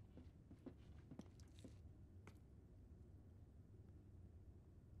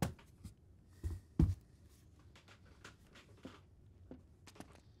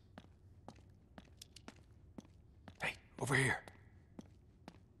 Hey, over here.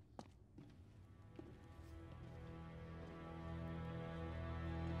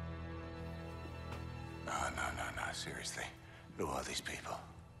 seriously. Who are these people?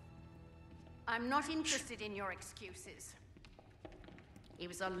 I'm not interested in your excuses. He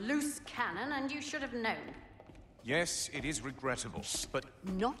was a loose cannon, and you should have known. Yes, it is regrettable, but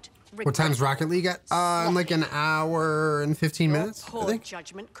Not regrettable. What time's Rocket League at? In like an hour and 15 minutes, I Poor think.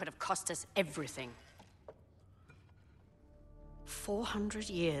 judgment could have cost us everything. 400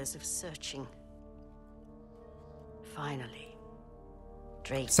 years of searching. Finally,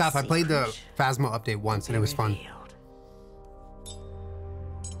 Drake's Saf, I played the secret Phasma update once and it was fun. revealed.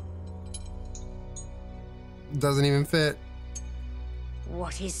 Doesn't even fit.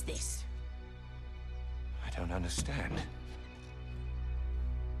 What is this? I don't understand.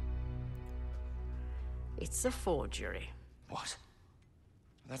 It's a forgery. What?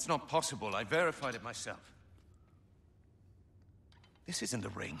 That's not possible. I verified it myself. This isn't the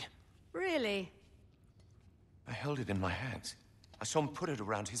ring. Really? I held it in my hands. I saw him put it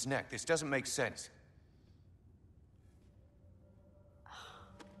around his neck. This doesn't make sense.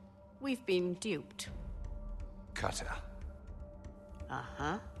 We've been duped. Cutter.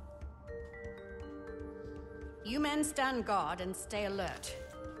 Uh-huh. You men stand guard and stay alert.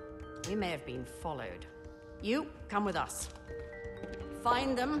 We may have been followed. You, come with us.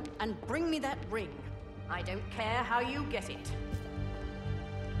 Find them and bring me that ring. I don't care how you get it.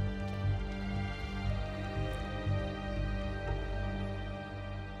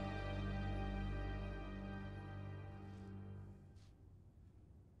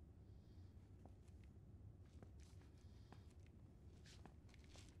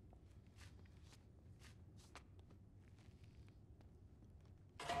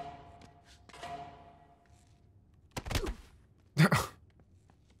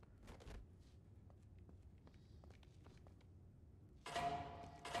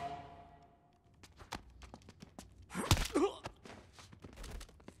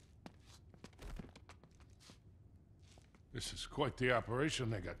 This is quite the operation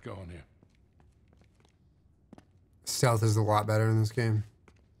they got going here. Stealth is a lot better in this game.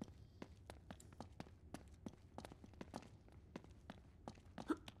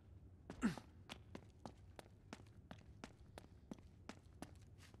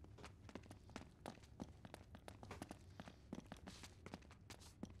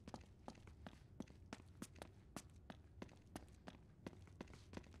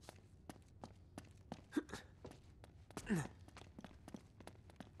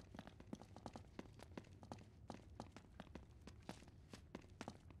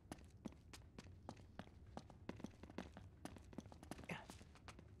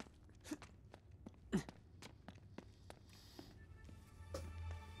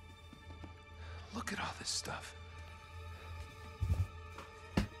 Look at all this stuff.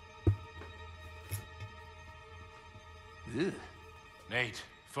 Ugh. Nate,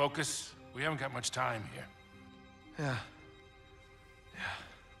 focus. We haven't got much time here. Yeah.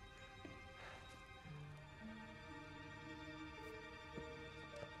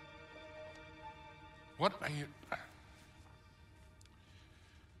 What are you...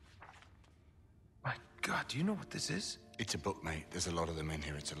 My God, do you know what this is? It's a book, mate. There's a lot of them in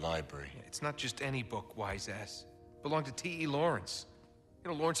here. It's a library. It's not just any book, wise ass. Belonged to T.E. Lawrence. You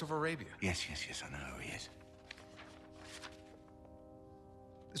know, Lawrence of Arabia. Yes, I know who he is.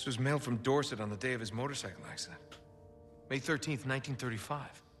 This was mailed from Dorset on the day of his motorcycle accident. May 13th, 1935.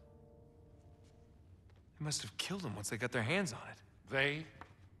 They must have killed him once they got their hands on it. They?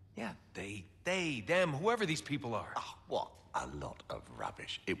 Yeah, they, them, whoever these people are. Oh, what a lot of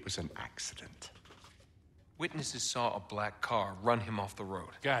rubbish. It was an accident. Witnesses saw a black car run him off the road.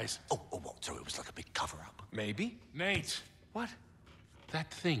 Guys. Oh, what? So it was like a big cover-up? Maybe. Nate. What?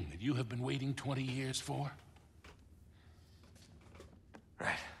 That thing that you have been waiting 20 years for?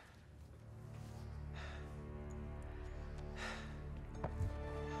 Right.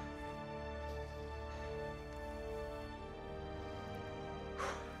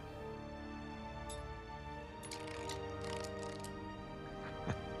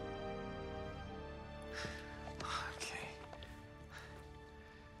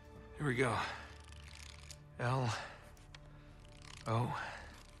 Here we go. L-O-H-N.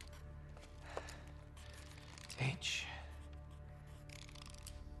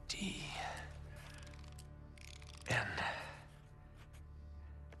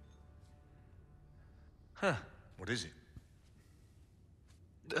 Huh. What is it?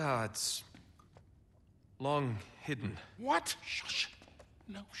 It's long hidden. What? Shush.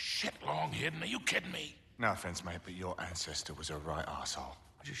 No shit, long hidden. Are you kidding me? No offense, mate, but your ancestor was a right arsehole.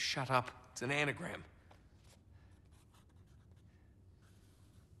 Just shut up. It's an anagram.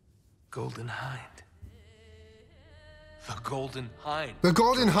 Golden Hind. The Golden Hind. The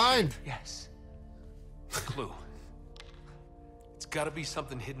Golden Hind! Yes. Clue. gotta be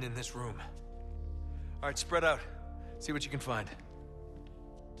something hidden in this room. All right, spread out. See what you can find.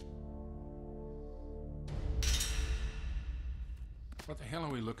 What the hell are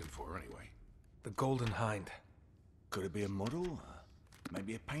we looking for, anyway? The Golden Hind. Could it be a model?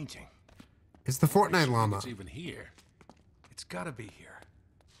 Maybe a painting? It's the Fortnite llama. It's even here. It's gotta be here.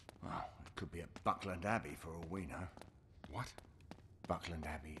 Well, it could be at Buckland Abbey for all we know. What? Buckland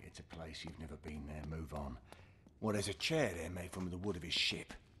Abbey, it's a place you've never been there. Move on. Well, there's a chair there made from the wood of his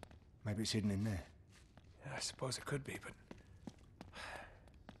ship. Maybe it's hidden in there. Yeah, I suppose it could be, but...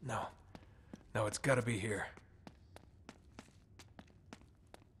 No. No, it's gotta be here.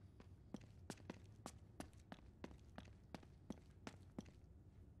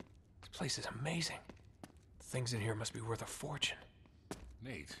 This place is amazing. Things in here must be worth a fortune.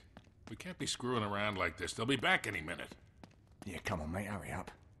 Nate, we can't be screwing around like this. They'll be back any minute. Yeah, come on, mate, hurry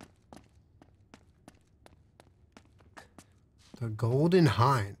up. The Golden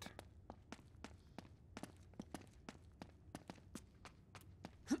Hind.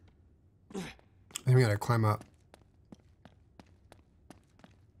 I think we gotta climb up.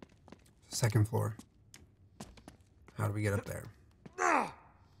 Second floor. How do we get up there?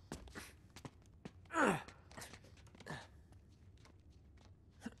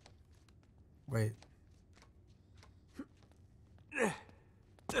 Wait.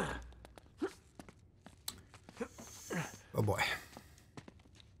 Oh boy.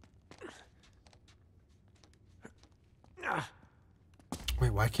 Wait,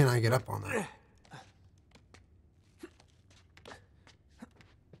 why can't I get up on that?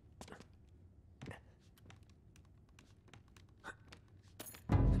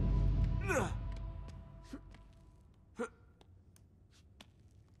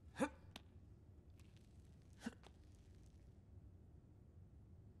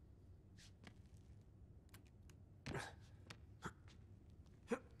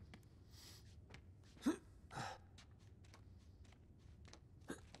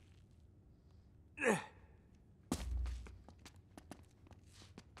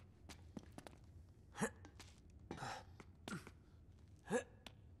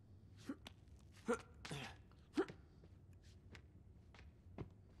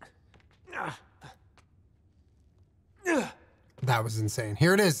 That was insane.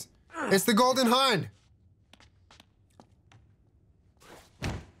 Here it is. It's the Golden Hind.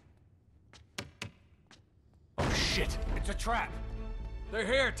 Oh shit! It's a trap! They're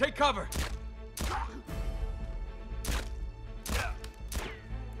here! Take cover!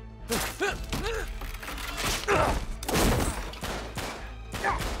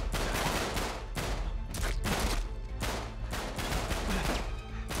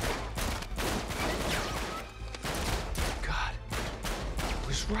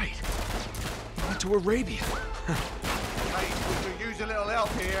 Right. We went to Arabia. Hey, we could use a little help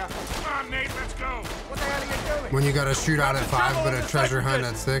here. Come on, Nate, let's go. What the hell are you doing? When you got a shootout at 5, but a treasure hunt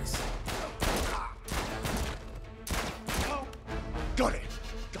at 6. Got it.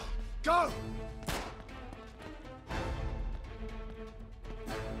 Go. Go.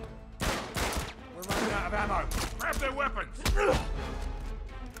 We're running out of ammo. Grab their weapons.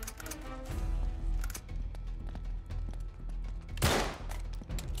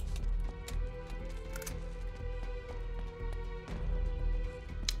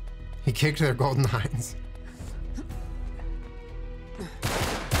 He kicked their Golden Hinds.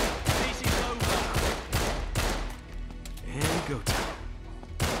 This is over. And go time.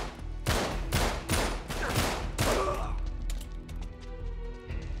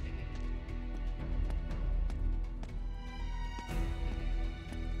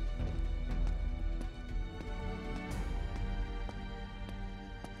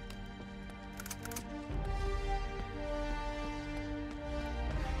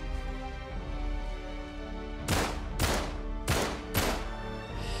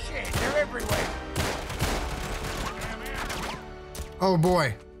 Oh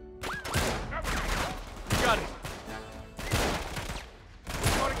boy. Got it.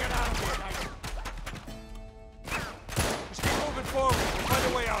 Gotta get out of here, Knight. Just keep moving forward. We'll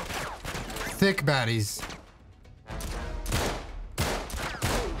find a way out. Thick baddies.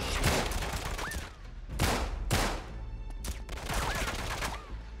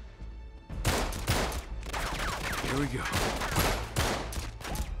 Here we go.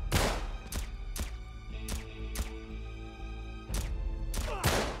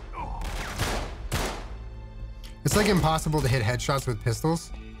 It's like impossible to hit headshots with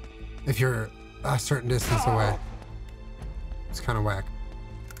pistols if you're a certain distance away. It's kind of whack.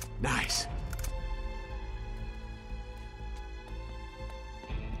 Nice.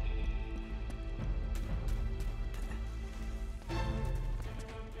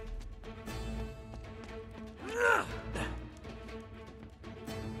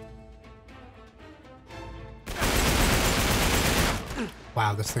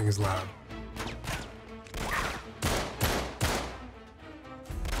 Wow, this thing is loud.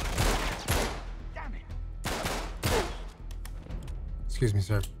 Excuse me,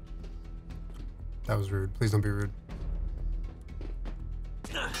 sir. That was rude. Please don't be rude.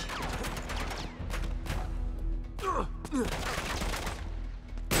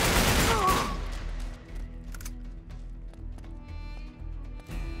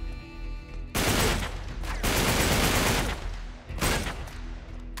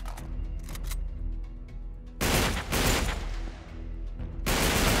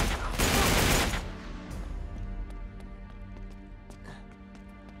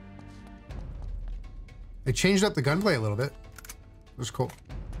 They changed up the gunplay a little bit. It was cool.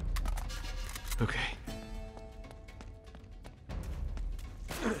 Okay.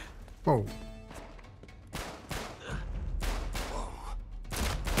 Whoa.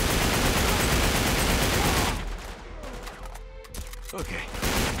 Okay.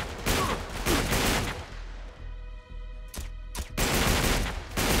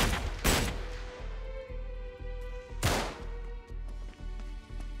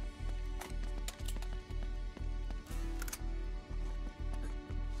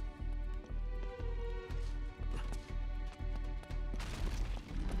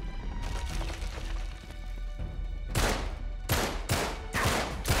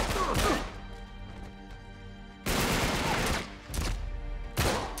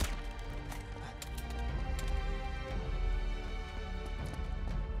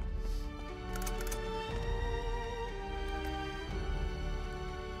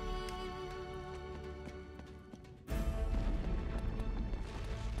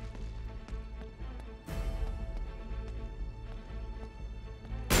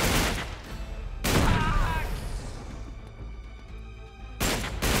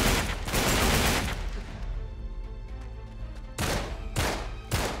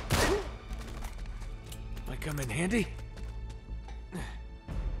 Come in handy.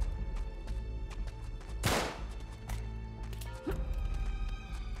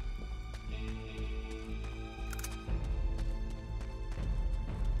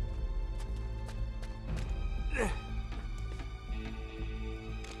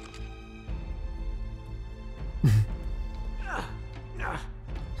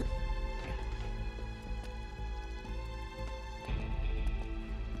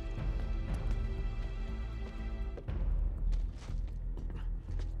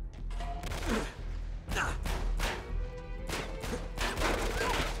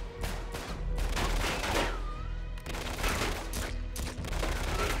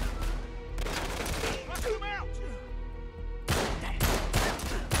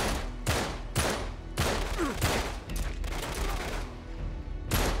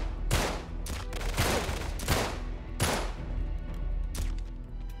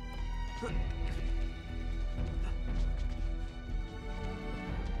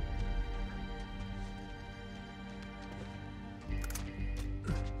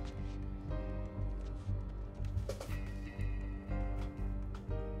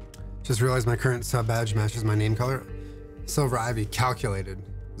 Just realized my current sub badge matches my name color. Silver Ivy, calculated.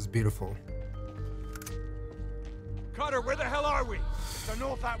 It's beautiful. Cutter, where the hell are we? The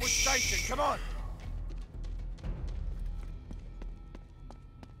North Atwood Station, come on!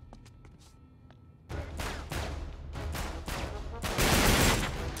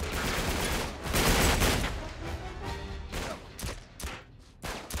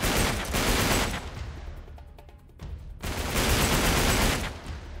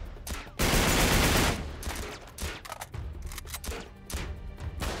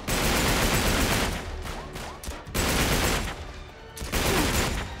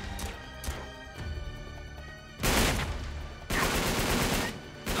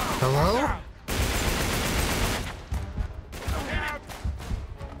 Hello?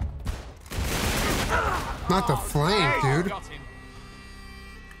 Not the flank, dude.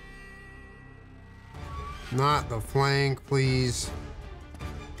 Not the flank, please.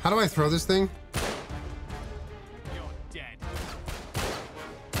 How do I throw this thing? You're dead.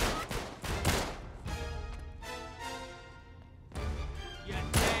 You're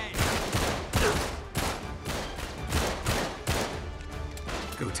dead.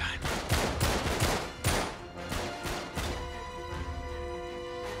 Go time.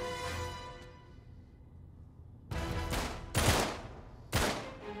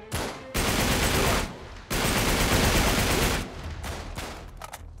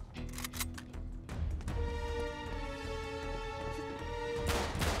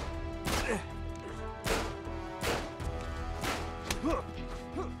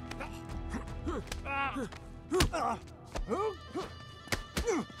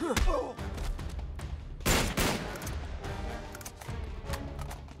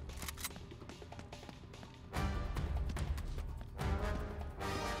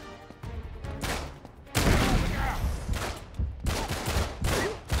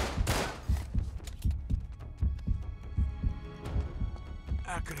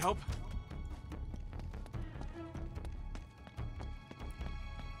 That could help.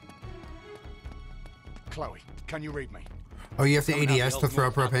 Chloe, can you read me? Oh, you have to Coming out the ADS to old throw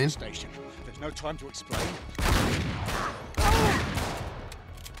North propane? Station. There's no time to explain.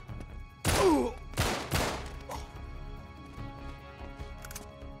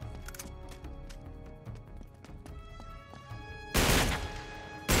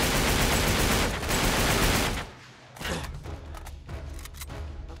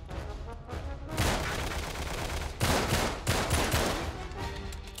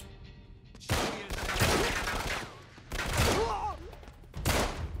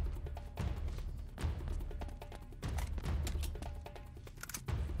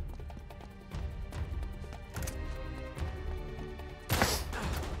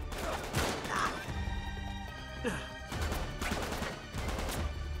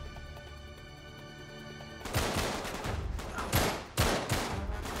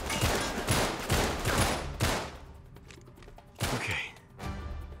 Okay.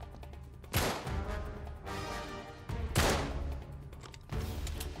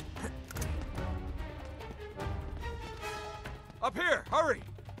 Up here, hurry!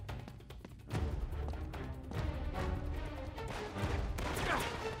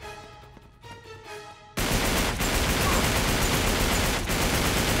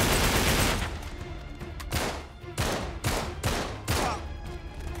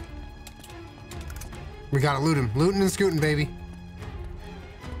 We gotta loot him. Looting and scooting, baby.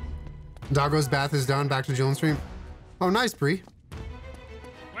 Doggo's bath is done. Back to Julian stream. Oh, nice, Bree.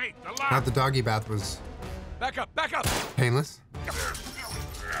 Wait, the Not lock! the doggy bath was Back up, back up! painless.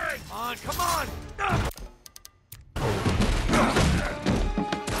 Come on!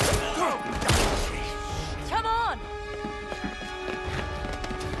 Come on!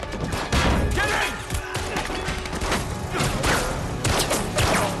 Get in!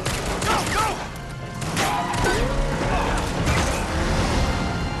 Go, go!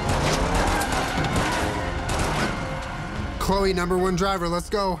 Chloe, #1 driver. Let's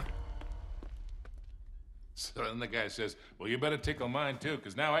go. So then the guy says, well, you better tickle mine too,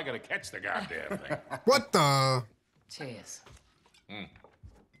 because now I gotta catch the goddamn thing. What the? Cheers.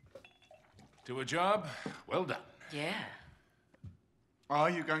 To a job, well done. Yeah. Are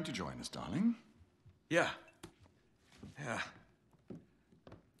you going to join us, darling? Yeah. Yeah.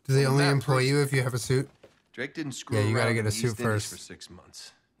 Do they only that employ priest- you if you have a suit? Drake didn't screw Yeah, around you gotta in get a the suit East Indies first. for 6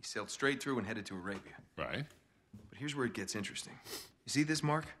 months. He sailed straight through and headed to Arabia. Right? But here's where it gets interesting. You see this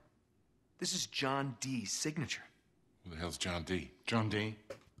mark? This is John Dee's signature. Who the hell's John D? John Dee,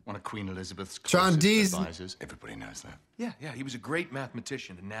 one of Queen Elizabeth's John closest Dee's- advisors. Everybody knows that. Yeah, he was a great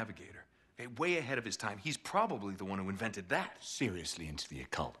mathematician and navigator. Okay, way ahead of his time. He's probably the one who invented that. Seriously into the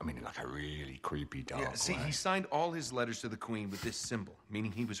occult. I mean, in like a really creepy dark Yeah, see, way. he signed all his letters to the Queen with this symbol,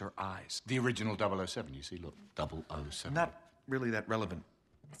 meaning he was her eyes. The original 007, you see, look, 007. Not really that relevant.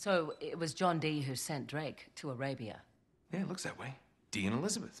 So it was John Dee who sent Drake to Arabia. Yeah, it looks that way. Dee and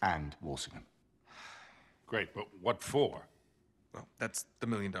Elizabeth. And Walsingham. Great, but what for? Well, that's the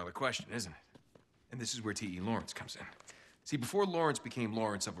million-dollar question, isn't it? And this is where T.E. Lawrence comes in. See, before Lawrence became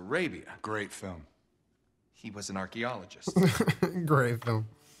Lawrence of Arabia, Great film. he was an archaeologist. Great film.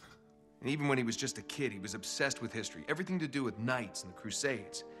 And even when he was just a kid, he was obsessed with history, everything to do with knights and the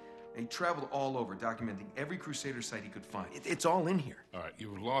Crusades. And he traveled all over, documenting every Crusader site he could find. It's all in here. All right,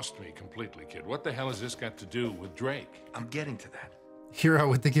 you lost me completely, kid. What the hell has this got to do with Drake? I'm getting to that. Hero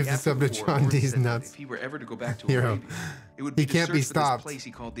with the gift of sub to Before, John Lawrence D's said that nuts. If he were ever to go back to Hero. Arabia, it would be He to can't search be for stopped. this place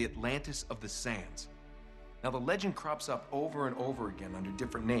he called the Atlantis of the Sands. Now, the legend crops up over and over again under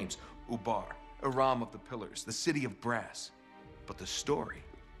different names. Ubar, Aram of the Pillars, the City of Brass. But the story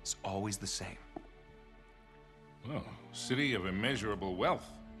is always the same. Oh, city of immeasurable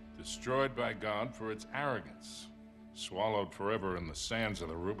wealth, destroyed by God for its arrogance, swallowed forever in the sands of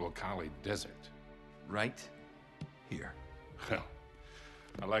the Rubel Khali Desert. Right here. Well,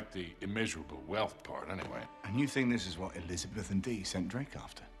 I like the immeasurable wealth part anyway. And you think this is what Elizabeth and Dee sent Drake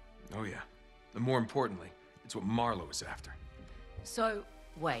after? Oh, yeah. And more importantly, it's what Marlowe is after. So,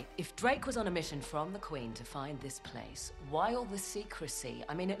 wait, if Drake was on a mission from the Queen to find this place, why all the secrecy?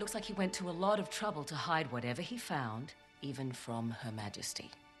 I mean, it looks like he went to a lot of trouble to hide whatever he found, even from Her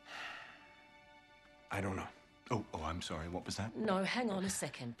Majesty. I don't know. Oh, I'm sorry. What was that? No, hang on a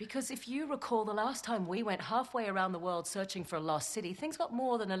second. Because if you recall, the last time we went halfway around the world searching for a lost city, things got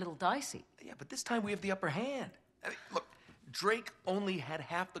more than a little dicey. Yeah, but this time we have the upper hand. I mean, look, Drake only had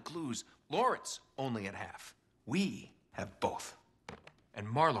half the clues. Lawrence only had half. We have both. And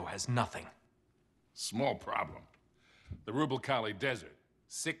Marlowe has nothing. Small problem. The Rubel Kali Desert,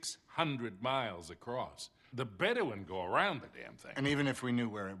 600 miles across. The Bedouin go around the damn thing. And even if we knew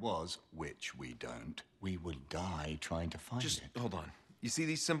where it was, which we don't, we would die trying to find it. Just hold on. You see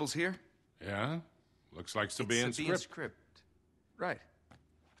these symbols here? Yeah? Looks like Sabaean script. Right.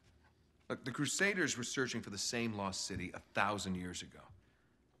 Look, the Crusaders were searching for the same lost city 1,000 years ago.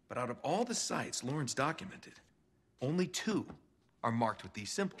 But out of all the sites Lawrence documented, only 2 are marked with these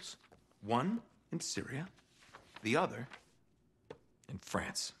symbols. One in Syria, the other in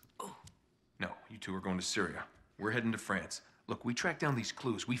France. No, you 2 are going to Syria. We're heading to France. Look, we track down these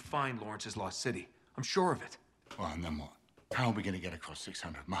clues. We find Lawrence's lost city. I'm sure of it. Well, and then what? How are we going to get across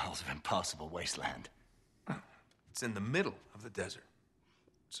 600 miles of impassable wasteland? It's in the middle of the desert.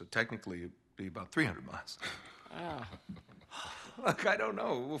 So technically, it'd be about 300 miles. Look, I don't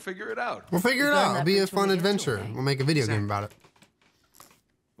know. We'll figure it out. We'll figure it out. It'll be a fun adventure. We'll make a video game about it.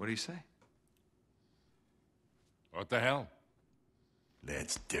 What do you say? What the hell?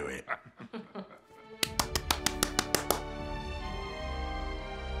 Let's do it.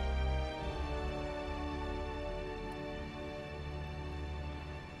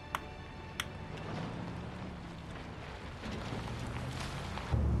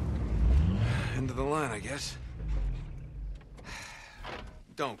 End of the line, I guess.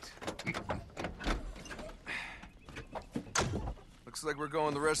 Don't. Looks like we're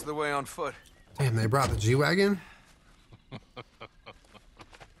going the rest of the way on foot. Damn, they brought the G-Wagon?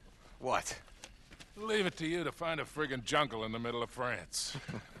 What? Leave it to you to find a friggin' jungle in the middle of France.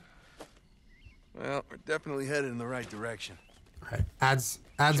 Well, we're definitely headed in the right direction. All right, ads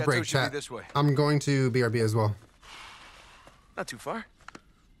Chateau break, should be chat. this way. I'm going to BRB as well. Not too far.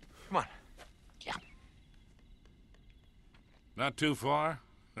 Come on. Yeah. Not too far?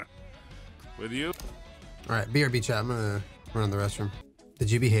 With you? All right, BRB chat. I'm gonna run to the restroom.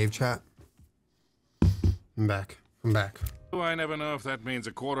 Did you behave, chat? I'm back. I'm back. I never know if that means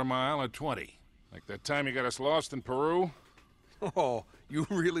a quarter mile or 20. Like that time you got us lost in Peru? Oh, you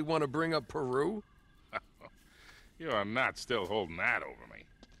really want to bring up Peru? You are not still holding that over me.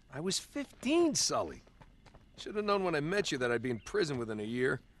 I was 15, Sully. Should have known when I met you that I'd be in prison within a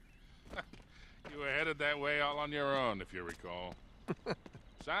year. You were headed that way all on your own, if you recall.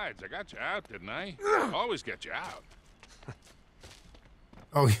 Besides, I got you out, didn't I? Always get you out.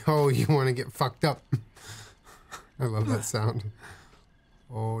 Oh, you want to get fucked up. I love that sound.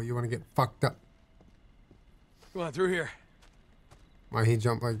 Oh, you want to get fucked up. Come on, through here. Why he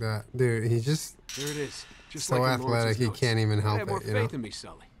jumped like that? Dude, he just... There it is. Just so like athletic, he can't even help have more it, you know? faith in me,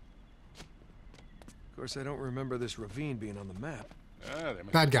 Sully. Of course, I don't remember this ravine being on the map. They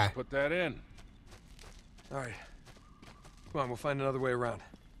must Bad guy. put that in. All right. Come on, we'll find another way around.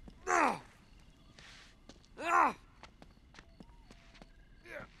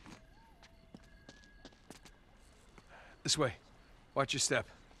 This way. Watch your step.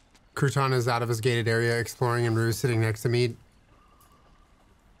 Crouton is out of his gated area exploring, and Rue's sitting next to me.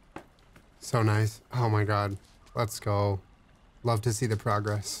 So nice. Oh my god. Let's go. Love to see the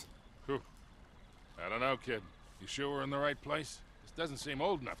progress. Whew. I don't know, kid. You sure we're in the right place? This doesn't seem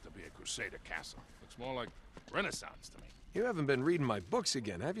old enough to be a Crusader castle. Looks more like Renaissance to me. You haven't been reading my books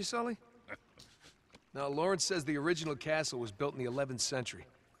again, have you, Sully? Now, Lawrence says the original castle was built in the 11th century.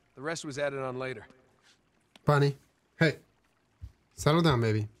 The rest was added on later. Bunny. Hey. Settle down,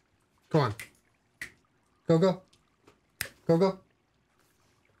 baby. Go on. Go, go. Go, go.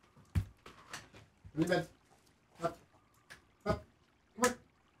 In bed. Up. Up. Come on.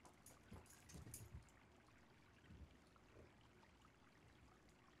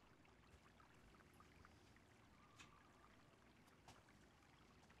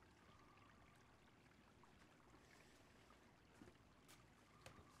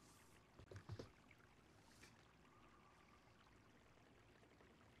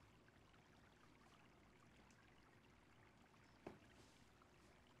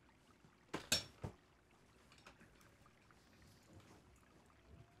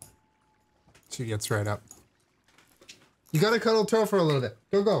 She gets right up. You gotta cuddle toe for a little bit.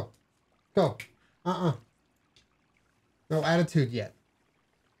 Go, go. Go. No attitude yet.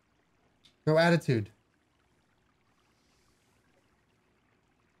 No attitude.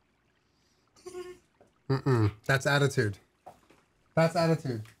 That's attitude. That's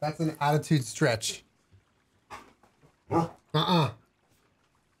attitude. That's an attitude stretch. In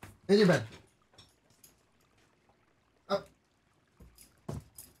your bed.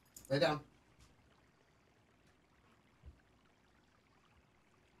 Lay down.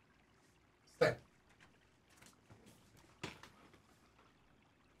 Stay.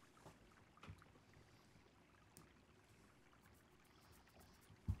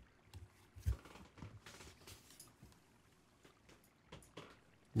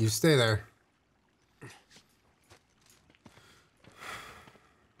 You stay there.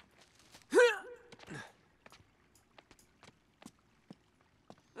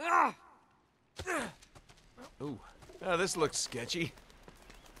 Ooh, this looks sketchy.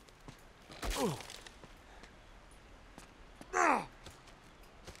 Ooh.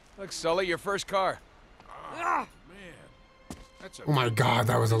 Look, Sully, your first car. Man, that's a Oh my God,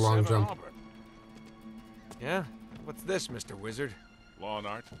 that was a long jump. Yeah? What's this, Mr. Wizard? Law and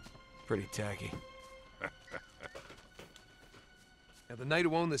art. Pretty tacky. Now, the knight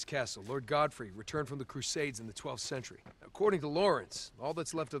who owned this castle, Lord Godfrey, returned from the Crusades in the 12th century. According to Lawrence, all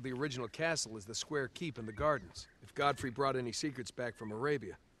that's left of the original castle is the square keep and the gardens. If Godfrey brought any secrets back from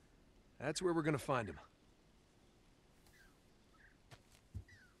Arabia, that's where we're gonna find him.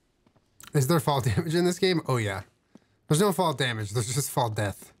 Is there fall damage in this game? Oh yeah. There's no fall damage, there's just fall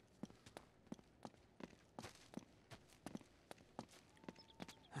death.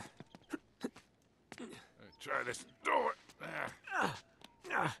 Try this door.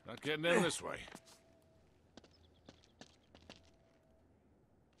 Not getting in this way.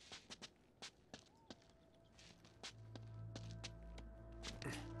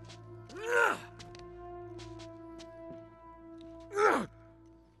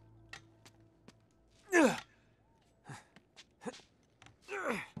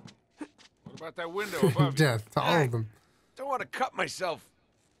 What about that window above you? Death to all of them. Don't want to cut myself.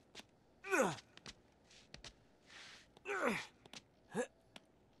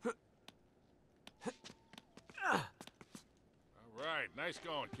 All right, nice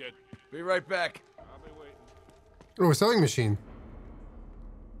going, kid. Be right back. I'll be waiting. Oh, a sewing machine.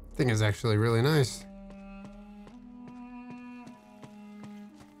 Thing is actually really nice.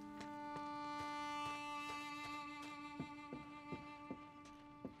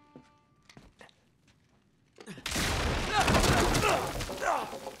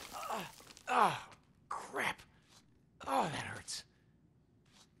 Oh, crap. Oh, that hurts.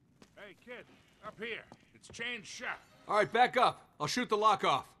 Hey, kid, up here. It's chained shut. All right, back up. I'll shoot the lock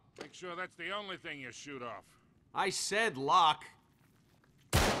off. Make sure that's the only thing you shoot off. I said lock.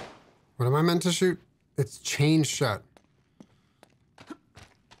 What am I meant to shoot? It's chained shut.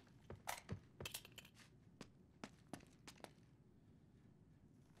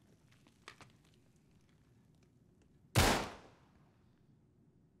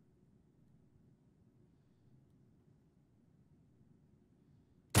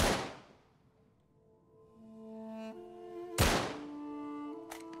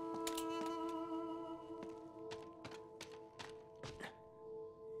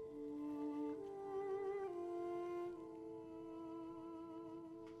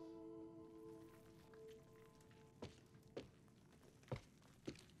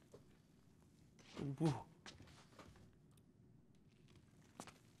 Woo.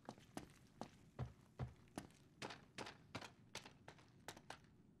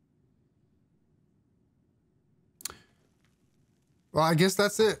 Well, I guess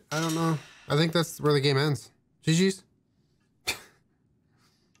that's it. I don't know. I think that's where the game ends. GG's.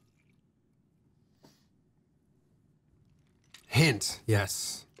 Hint.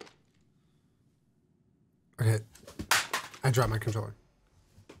 Yes. Okay. I dropped my controller.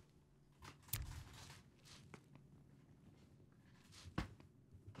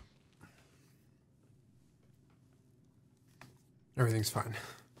 Everything's fine.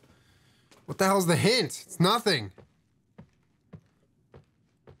 What the hell's the hint? It's nothing.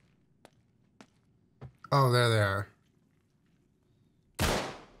 Oh, there they are.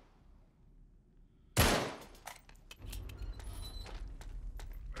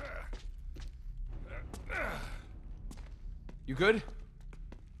 You good?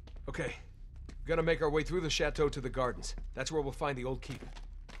 Okay. We gotta make our way through the chateau to the gardens. That's where we'll find the old keep.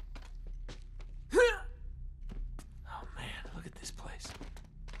 Oh man, look at this place.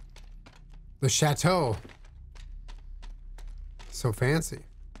 The chateau. So fancy.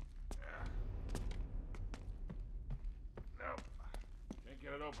 No. Can't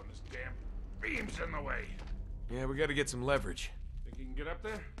get it open. This damn beam's in the way. Yeah, we gotta get some leverage. Think you can get up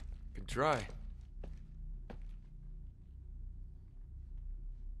there? Can try.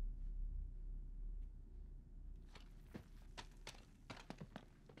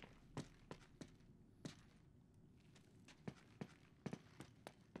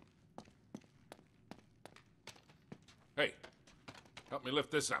 Hey, help me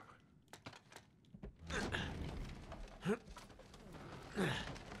lift this up.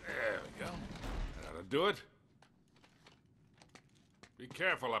 do it? Be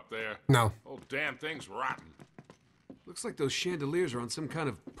careful up there. No. Whole damn thing's rotten. Looks like those chandeliers are on some kind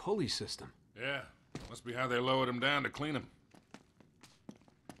of pulley system. Yeah, must be how they lowered them down to clean them.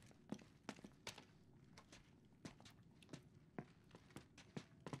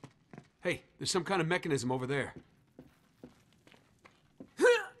 Hey, there's some kind of mechanism over there.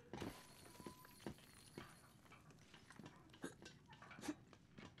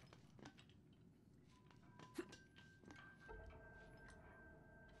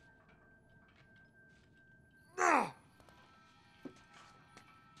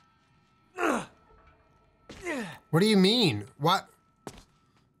 What do you mean? What?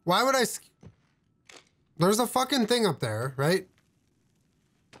 Why would I? There's a fucking thing up there, right?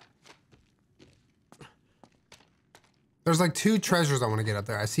 There's like 2 treasures I want to get up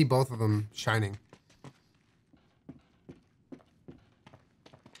there. I see both of them shining.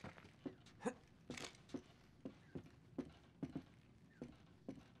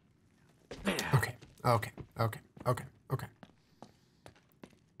 Okay, okay, okay, okay, okay.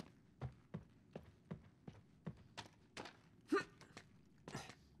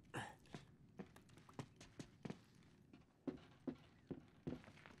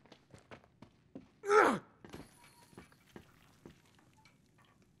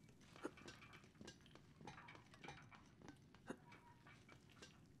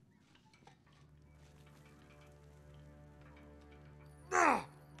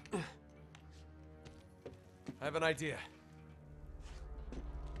 I have an idea.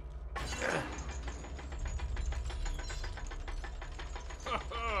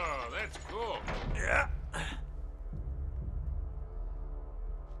 Oh, that's cool. Yeah.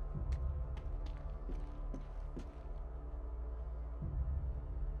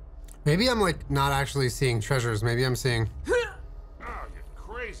 Maybe I'm like not actually seeing treasures. Maybe I'm seeing Oh, you're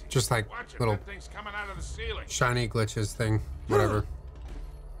crazy. just like Watch it, little that thing's coming out of the ceiling. shiny glitches thing. Whatever.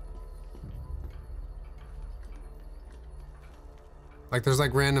 Like there's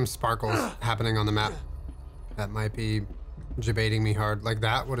like random sparkles happening on the map that might be debating me hard. Like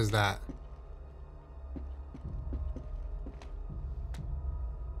that? What is that?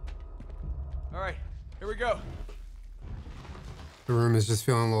 All right, here we go. The room is just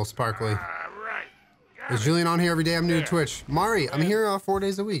feeling a little sparkly. Right. Is Julien on here every day? I'm new to There. Twitch. Mari, I'm here 4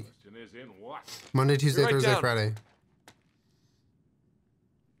 days a week. Question is in what? Monday, Tuesday, right Thursday, down. Friday.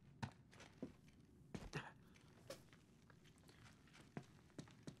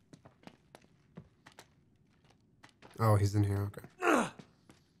 Oh, he's in here. Okay.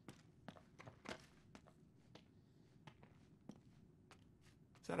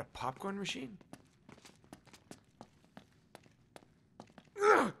 Is that a popcorn machine?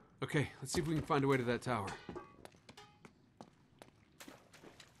 Okay, let's see if we can find a way to that tower.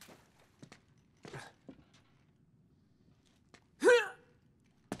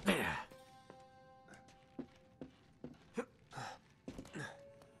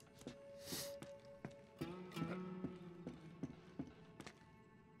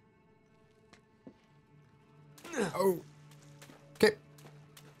 Oh. Okay.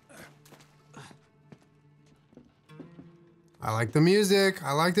 I like the music.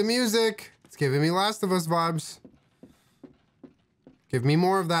 I like the music. It's giving me Last of Us vibes. Give me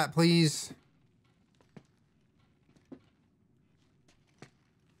more of that, please.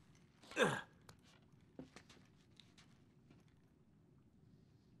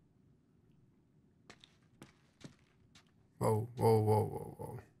 Whoa, whoa, whoa, whoa,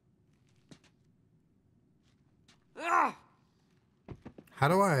 whoa. How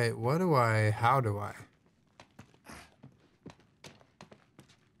do I?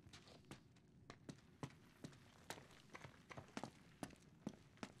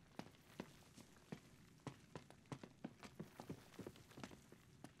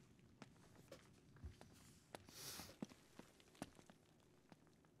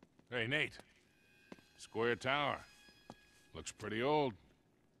 Hey, Nate. Square tower. Looks pretty old.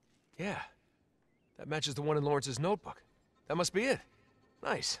 Yeah, that matches the one in Lawrence's notebook. That must be it.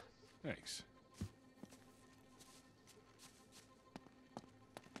 Nice. Thanks.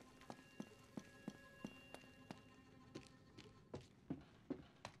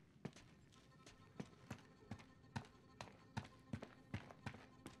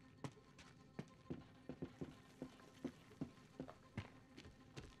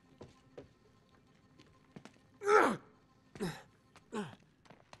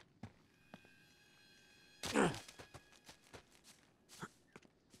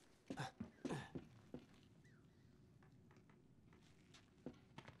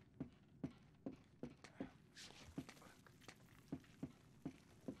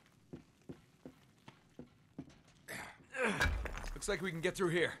 Looks like we can get through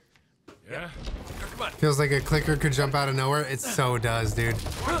here. Yeah? Come on. Feels like a clicker could jump out of nowhere. It so does, dude.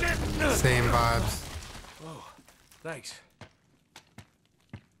 Same vibes. Oh, thanks.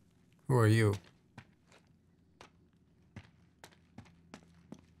 Who are you?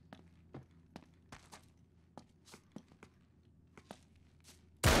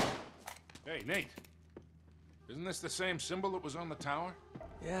 Hey, Nate. Isn't this the same symbol that was on the tower?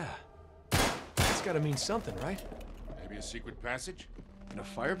 Yeah. It's gotta mean something, right? Maybe a secret passage? In a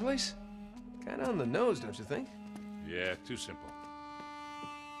fireplace? Kinda on the nose, don't you think? Yeah, too simple.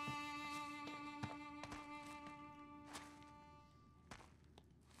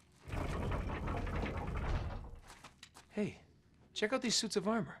 Hey, check out these suits of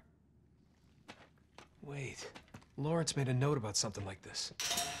armor. Wait, Lawrence made a note about something like this.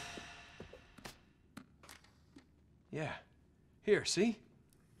 Yeah. Here, see?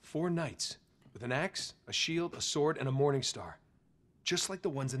 4 knights. With an axe, a shield, a sword, and a morning star. Just like the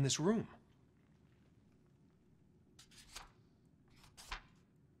ones in this room.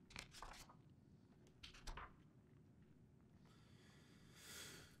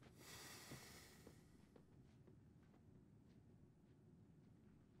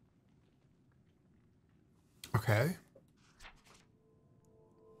 Okay.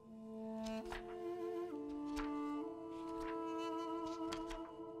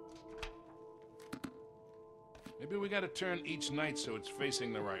 Maybe we gotta turn each knight so it's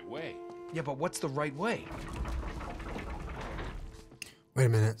facing the right way. Yeah, but what's the right way? Wait a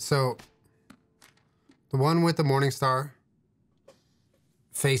minute. So, the one with the morning star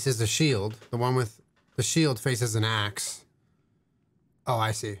faces a shield. The one with the shield faces an axe. Oh,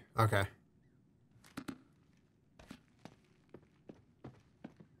 I see. Okay.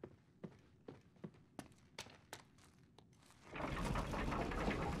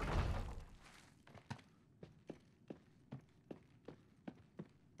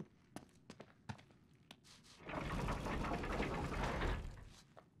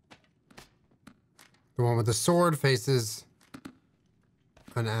 The one with the sword faces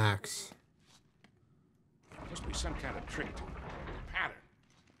an axe. Must be some kind of trick to it. A pattern.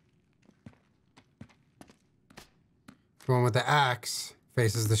 The one with the axe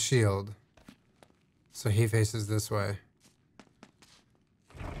faces the shield. So he faces this way.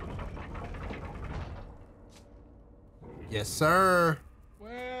 Yes, sir.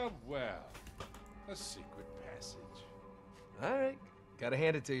 Well, well. A secret passage. All right, gotta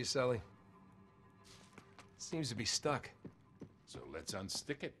hand it to you, Sully. Seems to be stuck. So let's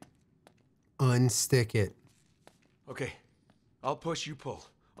unstick it. Unstick it. Okay, I'll push, you pull.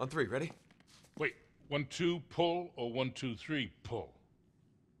 On 3, ready? Wait, 1, 2, pull, or 1, 2, 3, pull?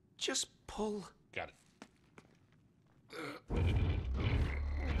 Just pull. Got it.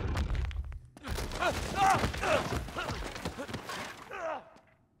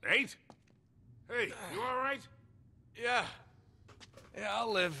 Nate? Hey, you all right? Yeah. Yeah,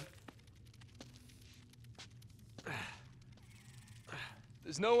 I'll live.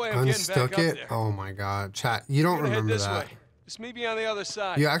 There's no way I'm getting back Unstuck up it? there. Oh my god. Chat, you don't Head remember this that. way. Just meet me on the other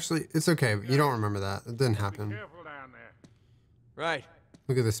side. You actually, it's okay. You don't remember that. It didn't happen. Careful down there. Right.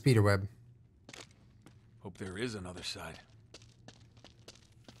 Look at the speeder web. Hope there is another side.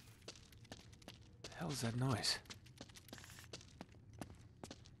 The hell's that noise?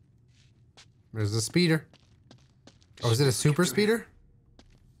 There's the speeder. Oh, is it a super speeder?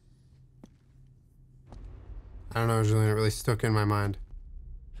 I don't know, Julian. It really stuck in my mind.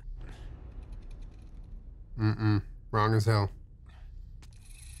 Wrong as hell.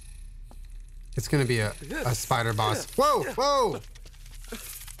 It's gonna be a spider boss. Whoa! Whoa!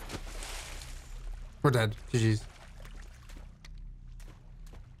 We're dead. GG's.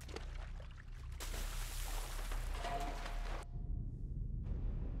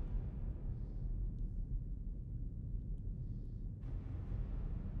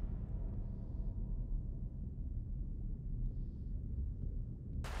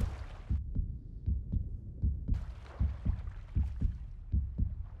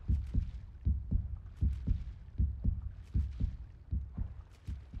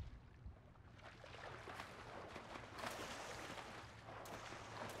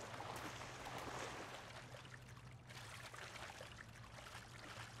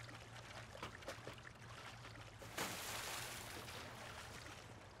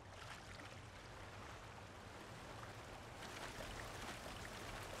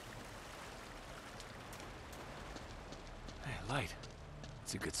 Light.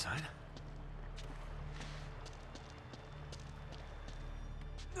 It's a good sign.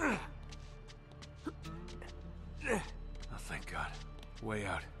 Oh, thank God. Way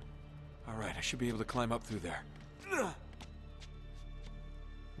out. All right, I should be able to climb up through there.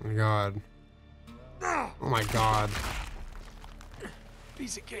 Oh my god. Oh my god.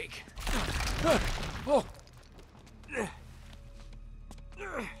 Piece of cake. Oh.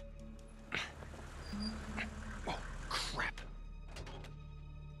 Oh, crap.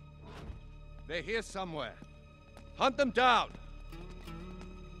 They're here somewhere. Hunt them down.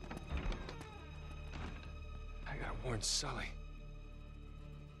 I gotta warn Sully.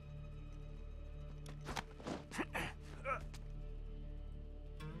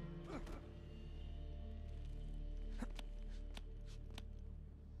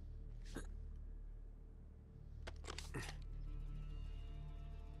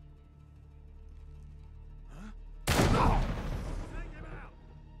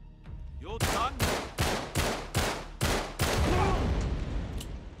 You're done.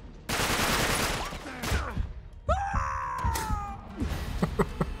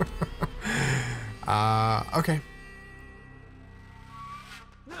 Okay.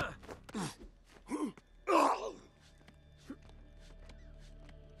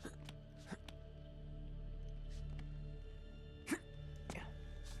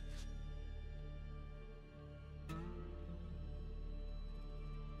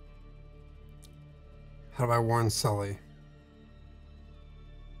 How do I warn Sully?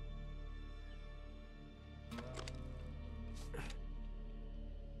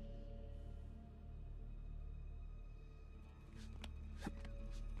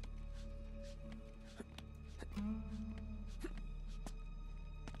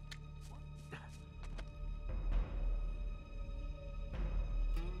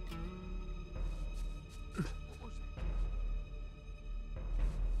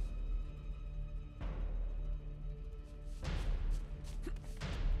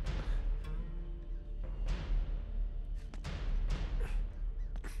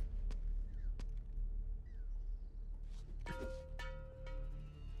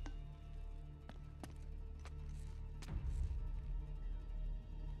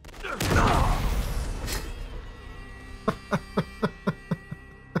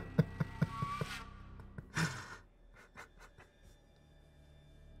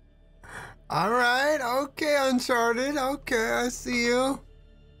 All right, okay, Uncharted. Okay, I see you.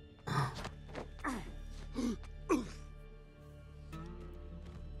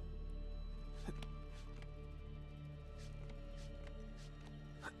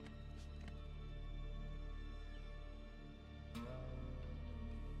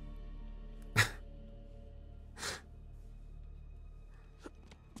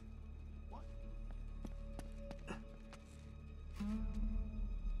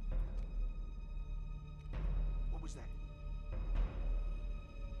 What was that?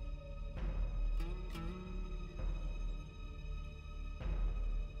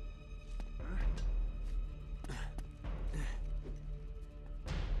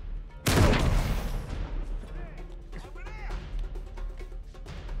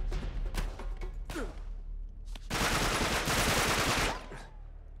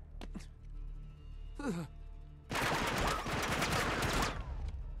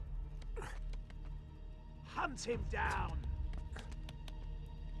 Hunt him down!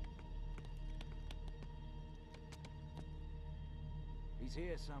 He's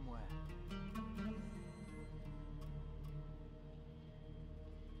here somewhere.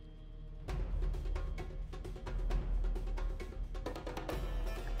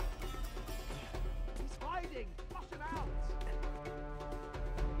 He's hiding! Flush him out!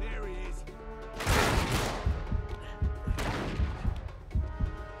 There he is!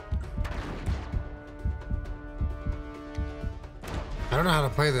 I don't know how to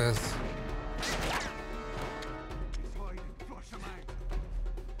play this. He's hiding! Flush him out!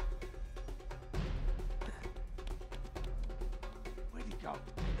 Where'd he go?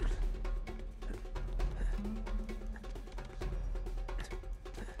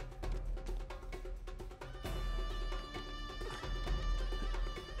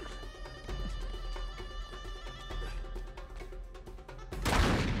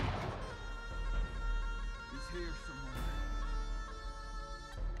 He's here somewhere.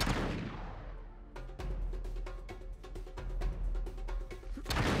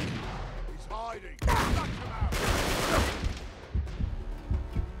 He's hiding. Flush him out.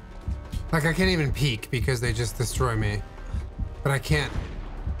 Like, I can't even peek because they just destroy me. But I can't,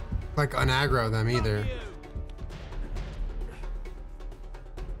 like, unaggro them either.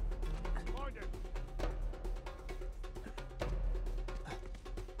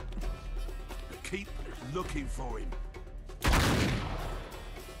 Keep looking for him. Get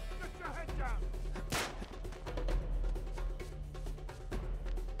your head down.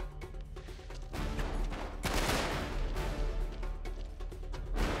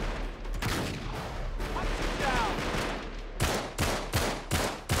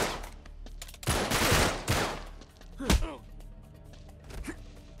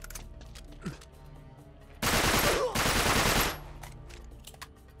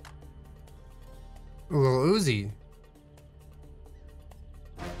 Uzi.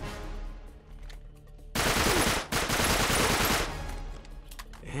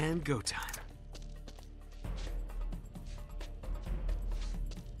 And go time.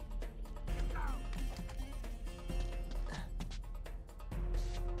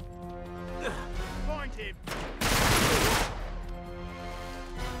 Find him.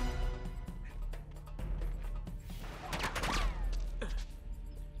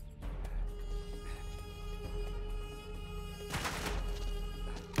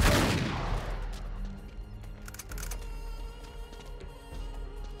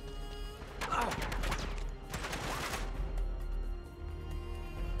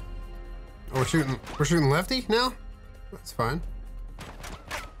 Oh, we're shooting lefty now? That's fine.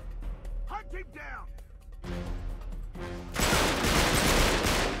 Hunt him down.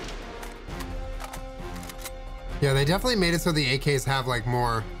 Yeah, they definitely made it so the AKs have like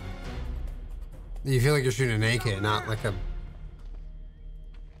more. You feel like you're shooting an AK, not like a.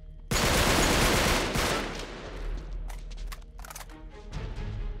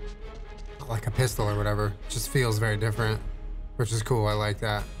 Like a pistol or whatever. It just feels very different, which is cool. I like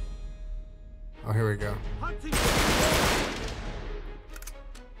that. Oh, here we go. Brought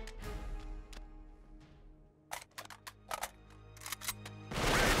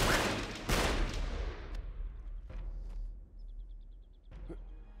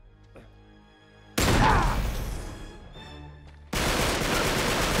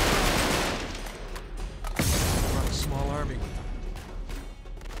a small army with them.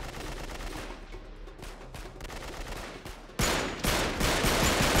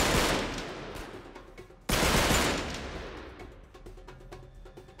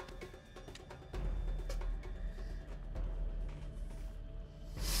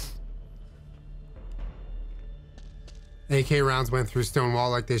 AK rounds went through stone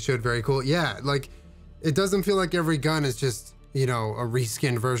wall like they should. Very cool. Yeah, like it doesn't feel like every gun is just, you know, a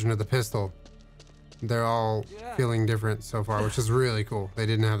reskinned version of the pistol. They're all feeling different so far, which is really cool. They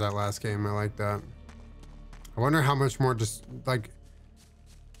didn't have that last game. I like that. I wonder how much more just like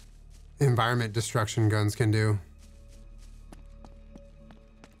environment destruction guns can do.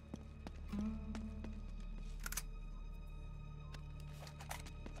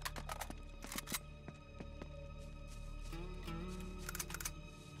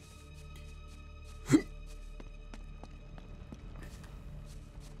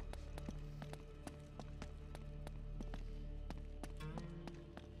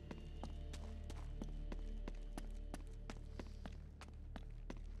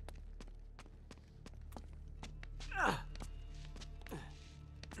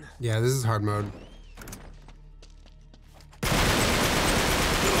 Yeah, this is hard mode.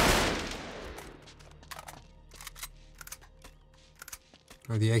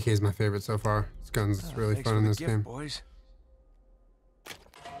 Oh, the AK is my favorite so far. This gun's really fun in this game. Boys.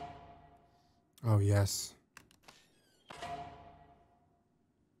 Oh, yes.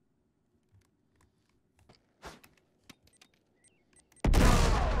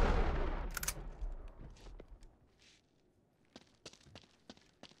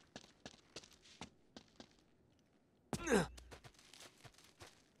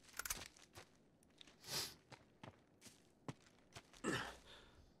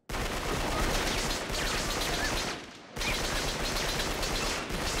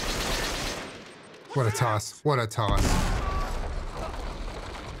 What a toss. What a toss.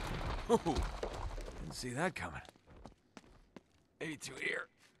 Oh, didn't see that coming. 82 here.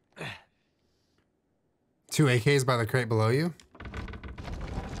 2 AKs by the crate below you?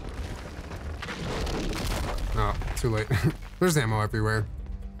 Oh, too late. There's ammo everywhere.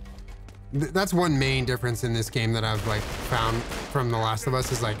 That's one main difference in this game that I've like found from The Last of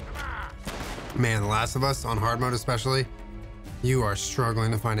Us is like, man, The Last of Us on hard mode especially, you are struggling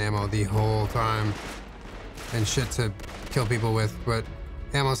to find ammo the whole time and shit to kill people with, but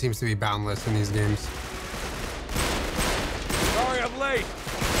ammo seems to be boundless in these games. Sorry I'm late.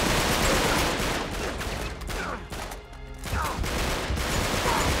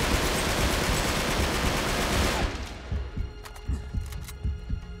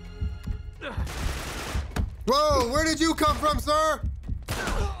 Whoa, where did you come from, sir?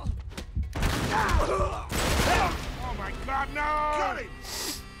 Oh my God, no! Got him!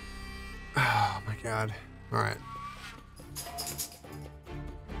 Oh my God. All right.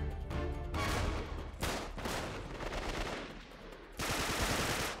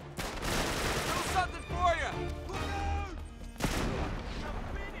 Something for you.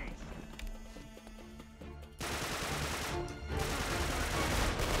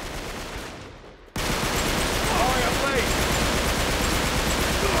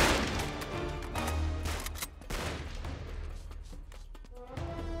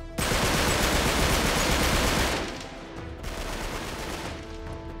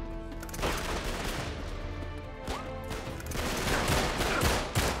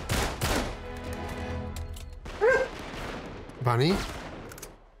 Bunny?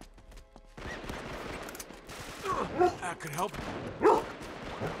 That could help.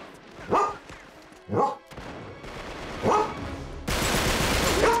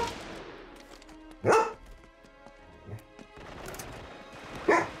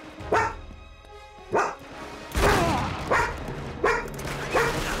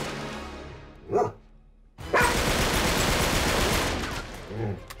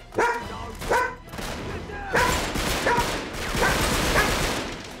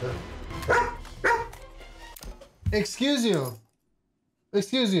 Excuse you.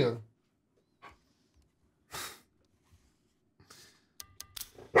 Excuse you.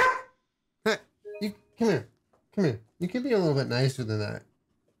 Hey, you come here. Come here. You can be a little bit nicer than that.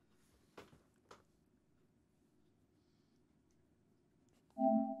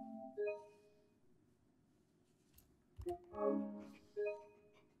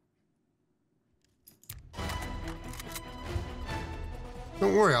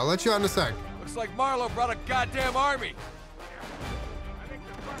 Don't worry, I'll let you out in a sec. Looks like Marlowe brought a goddamn army.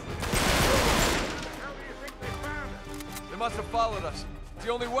 They must have followed us. It's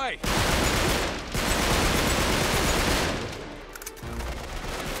the only way.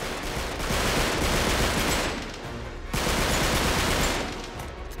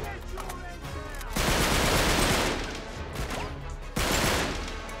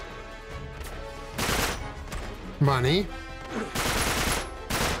 Money.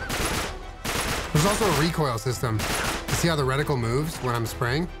 There's also a recoil system. You see how the reticle moves when I'm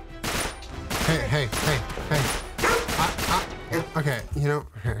spraying? Hey. Okay, you know,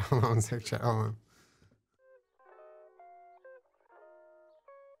 here, hold on a sec, chat, hold on.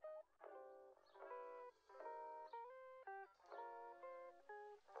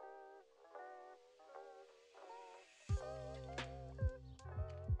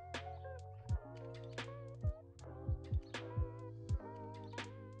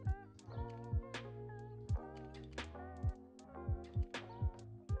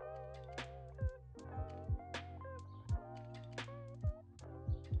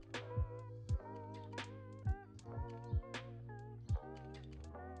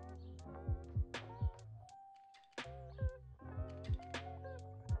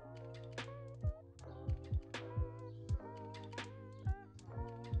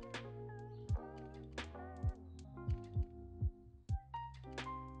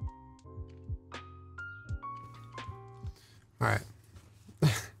 All right.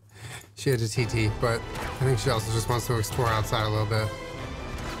 She had a TT, but I think she also just wants to explore outside a little bit.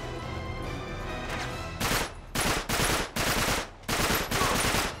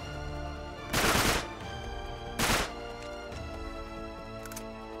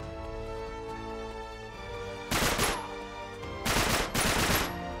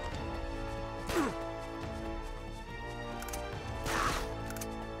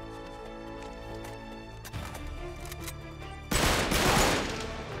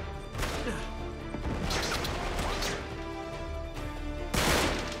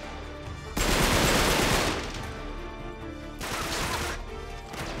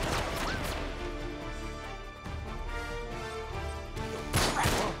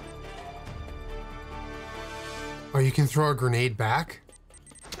 Oh, you can throw a grenade back?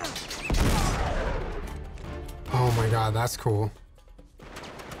 Oh my god, that's cool.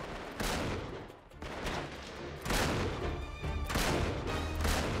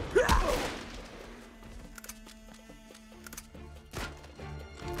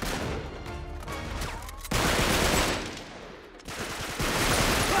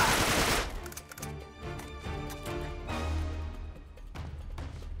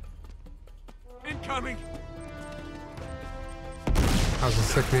 Incoming! That was a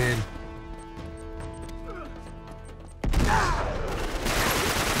sick nade.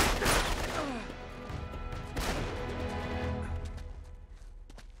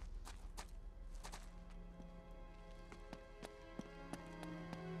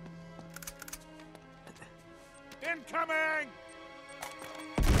 Incoming!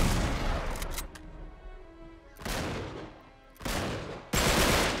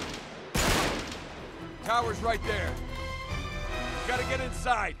 Tower's right there. Gotta get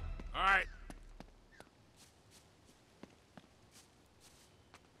inside. All right.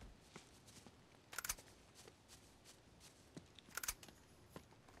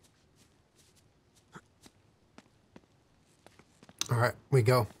 All right, we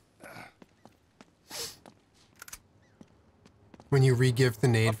go. When you re-gift the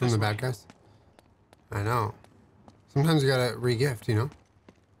nade from the bad guys? I know. Sometimes you gotta re-gift, you know?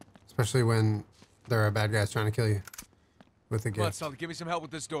 Especially when there are bad guys trying to kill you with a Come on, gift. son, give me some help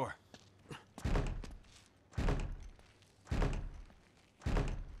with this door.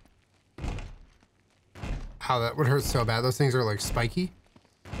 how that would hurt so bad. Those things are like spiky.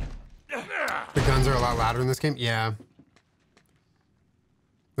 The guns are a lot louder in this game. Yeah.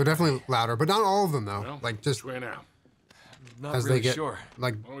 They're definitely louder, but not all of them though. Well, like just Not as really they get sure.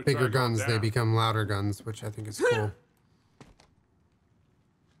 like Why don't we bigger try going guns, they down? become louder guns, which I think is cool.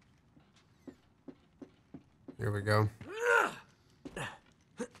 Here we go.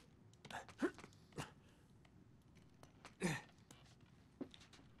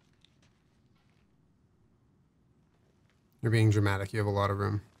 You're being dramatic. You have a lot of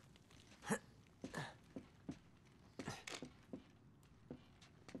room.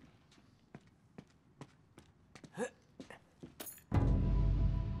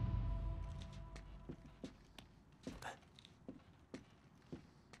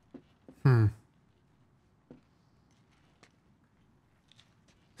 Hmm.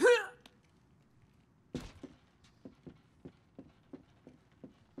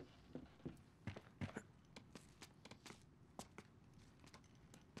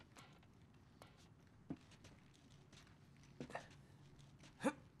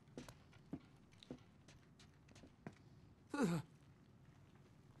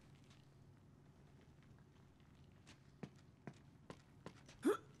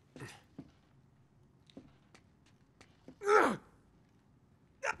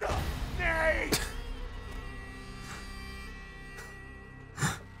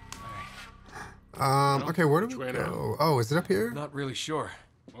 Okay, where do we go? Oh, is it up here? Not really sure.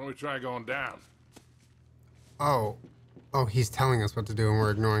 Why don't we try going down? Oh. Oh, he's telling us what to do and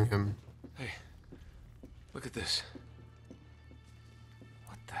we're ignoring him. Hey, look at this.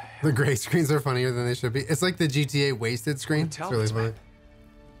 What the hell? The gray screens are funnier than they should be. It's like the GTA wasted screen. It's really funny.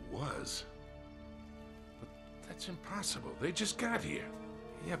 Was. But that's impossible. They just got here.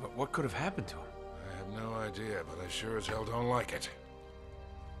 Yeah, but what could have happened to him? I have no idea, but I sure as hell don't like it.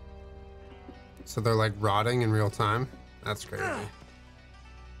 So they're like rotting in real time? That's crazy.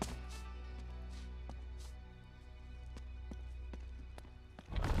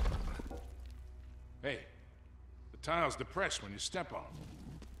 Hey, the tile's depressed when you step on them.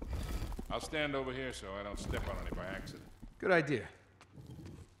 I'll stand over here so I don't step on any by accident. Good idea.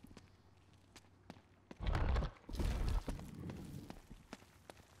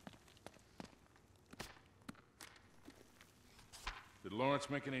 Did Lawrence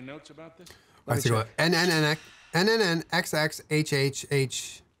make any notes about this? I see what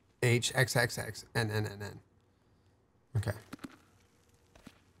NNNXXHHHHXXXNNNN. Okay.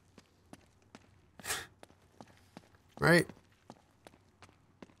 Right.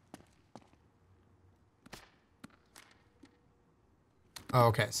 Oh,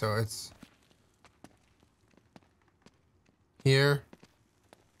 okay, so it's here.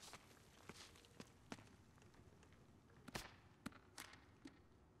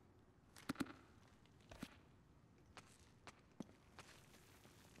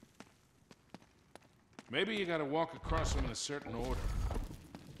 Maybe you gotta walk across them in a certain order.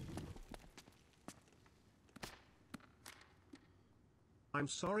 I'm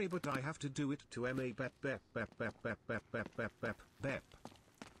sorry, but I have to do it to MA bep bep bep bep bep bep bep bep bep bep.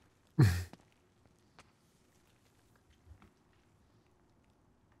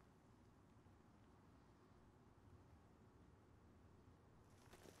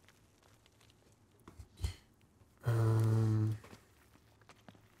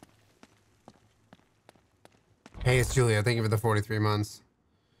 Hey, it's Julia. Thank you for the 43 months.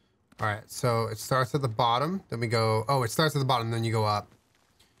 All right, so it starts at the bottom. Then we go. Oh, it starts at the bottom. Then you go up.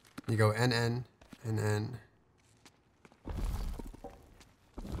 You go NN, NN.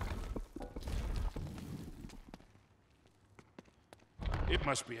 It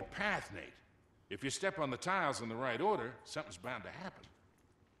must be a path, Nate. If you step on the tiles in the right order, something's bound to happen.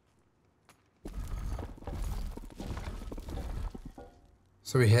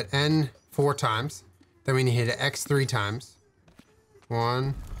 So we hit N 4 times. Then we hit X 3 times.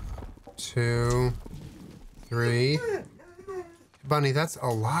 1, 2, 3. Bunny, that's a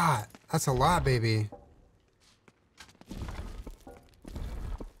lot. That's a lot, baby.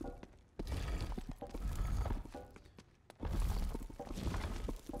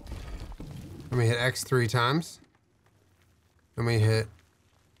 Then we hit X 3 times. Then we hit,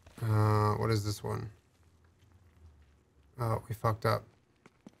 what is this one? Oh, we fucked up.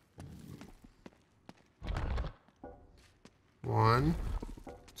 1,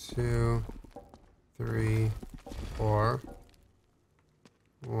 2, 3, 4.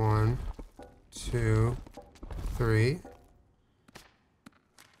 1, 2, 3.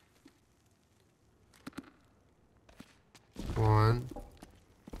 One,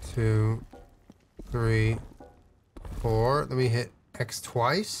 2, 3, 4. Then we hit X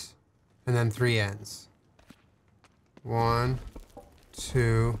twice, and then 3 ends. 1,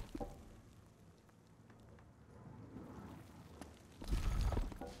 2.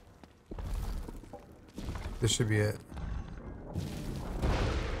 This should be it.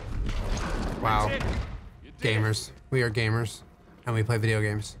 Wow. Gamers. We are gamers. And we play video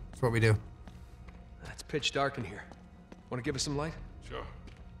games. That's what we do. It's pitch dark in here. Want to give us some light? Sure.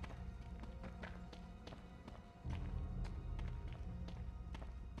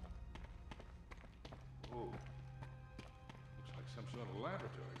 Oh. Looks like some sort of laboratory,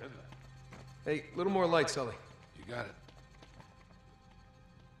 doesn't it? Hey, a little more light, Sully. You got it.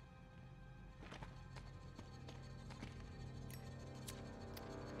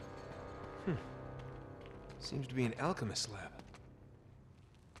 Seems to be an alchemist lab.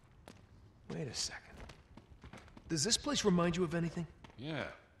 Wait a second. Does this place remind you of anything? Yeah.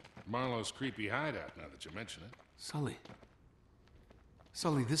 Marlowe's creepy hideout, now that you mention it. Sully.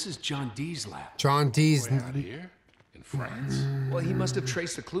 Sully, this is John Dee's lab. John Dee's... Way out here? In France? Well, he must have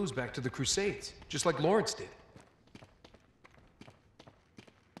traced the clues back to the Crusades, just like Lawrence did.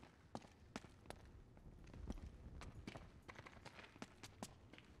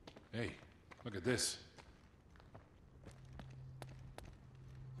 Hey, look at this.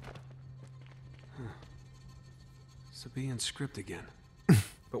 Sabaean script again.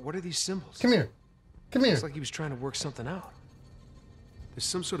 But what are these symbols? Come here. Come here. It's like he was trying to work something out. There's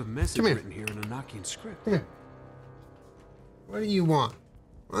some sort of message written here in Enochian script. Come here. What do you want?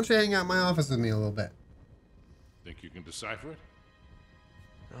 Why don't you hang out in my office with me a little bit? Think you can decipher it?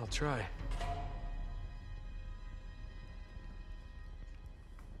 I'll try.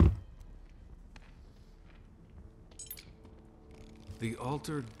 The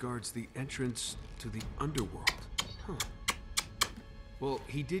altar guards the entrance to the underworld. Huh. Well,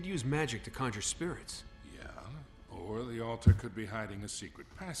 he did use magic to conjure spirits. Yeah. Or the altar could be hiding a secret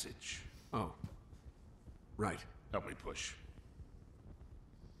passage. Oh. Right. Help me push.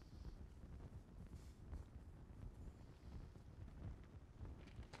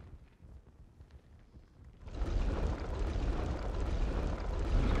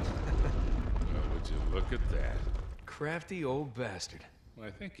 Well, would you look at that? Crafty old bastard. Why,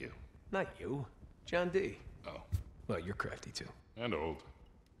 thank you. Not you. John D. Oh. Well, you're crafty too. And old.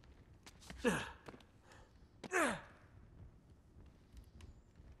 Come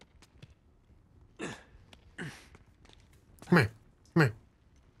here. Come here.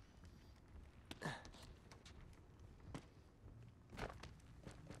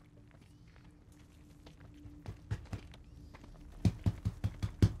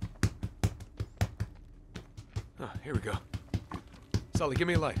 Oh, here we go. Sully, give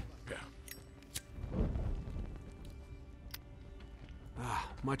me a light. Yeah. Ah,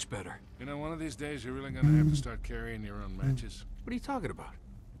 much better. You know, one of these days you're really gonna have to start carrying your own matches. What are you talking about?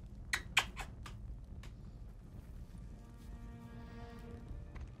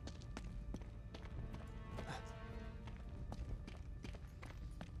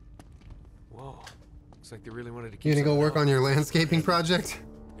 Whoa. Looks like they really wanted to keep You gonna go something work out. on your landscaping project?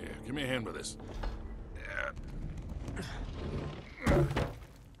 Yeah, give me a hand with this.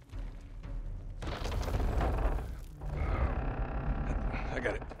 I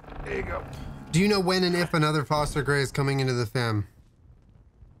got it. There you go. Do you know when and if another Foster Gray is coming into the fam?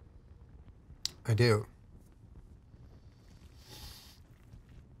 I do.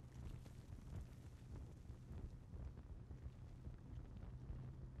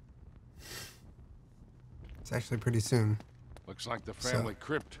 It's actually pretty soon. Looks like the family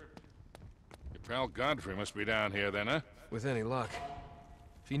crypt. Your pal Godfrey must be down here then, huh? With any luck.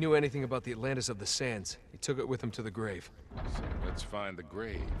 If he knew anything about the Atlantis of the Sands, he took it with him to the grave. So let's find the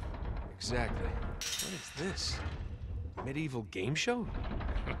grave. Exactly. What is this? Medieval game show?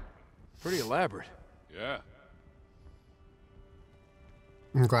 Pretty elaborate. Yeah.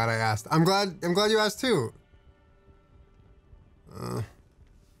 I'm glad I asked. I'm glad you asked too.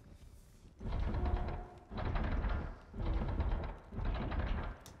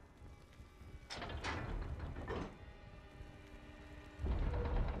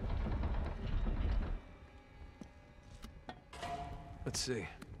 Let's see.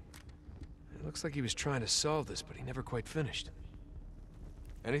 It looks like he was trying to solve this, but he never quite finished.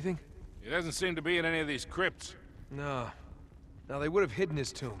 Anything? He doesn't seem to be in any of these crypts. No. Now, they would have hidden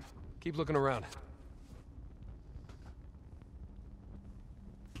his tomb. Keep looking around.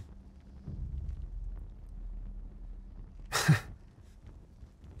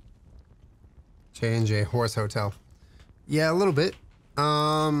 J&J Horse Hotel. Yeah, a little bit.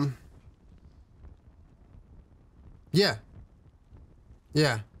 Yeah.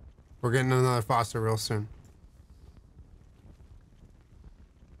 Yeah. We're getting another Foster real soon.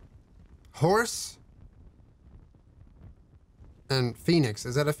 Horse? And Phoenix.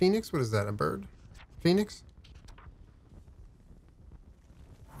 Is that a phoenix? What is that? A bird? Phoenix?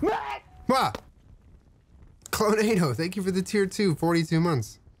 Wow! Clonado, thank you for the tier 2, 42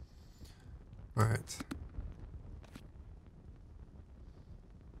 months. Alright.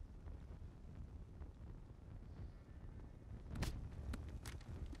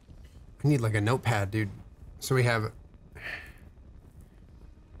 I need like a notepad, dude. So we have...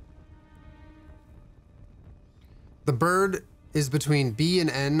 The bird is between B and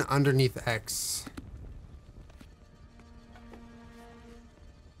N underneath X.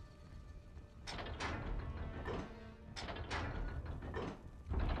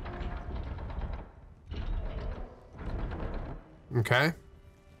 Okay.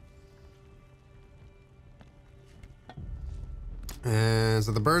 And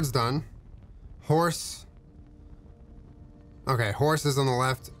so the bird's done. Horse. Okay, horse is on the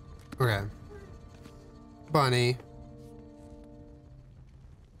left. Okay. Bunny.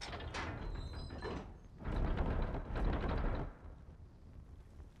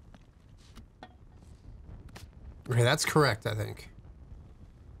 Okay, that's correct, I think.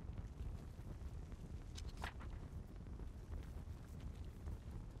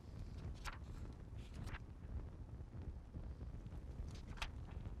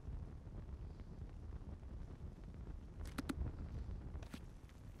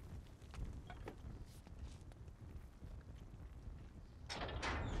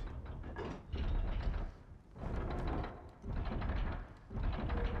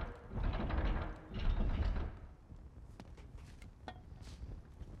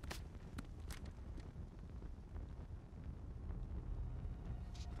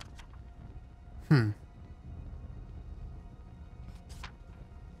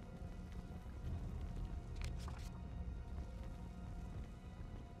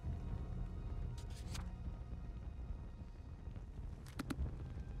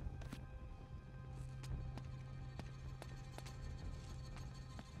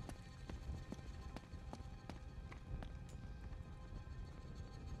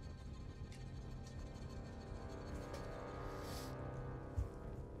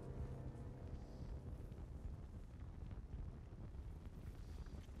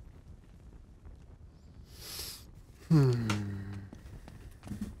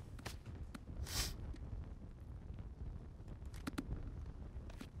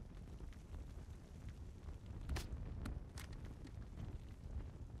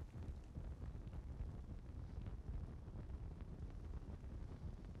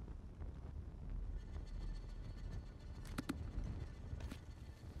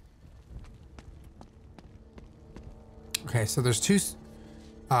 Okay, so there's two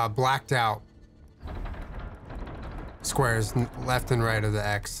blacked out squares left and right of the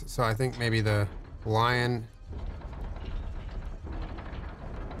X. So I think maybe the lion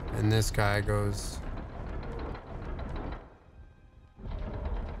and this guy goes...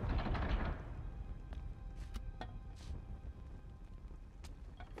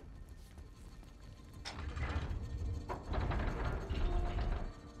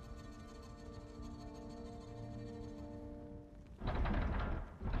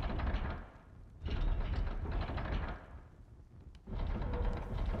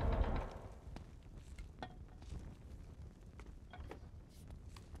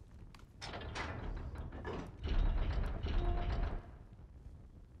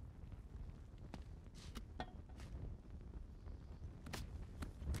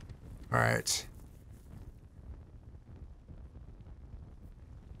 All right.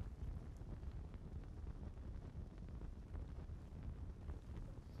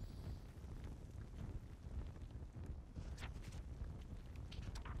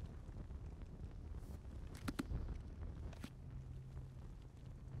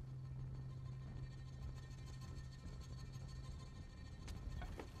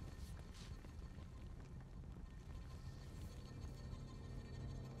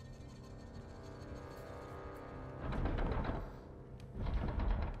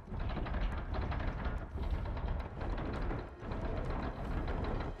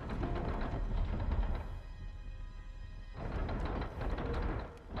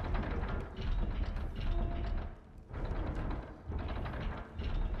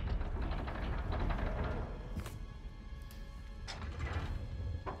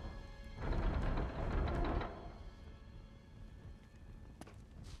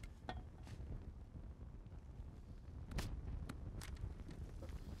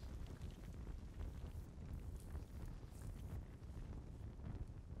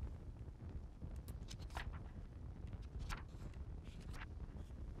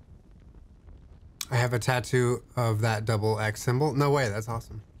 I have a tattoo of that double X symbol. No way, that's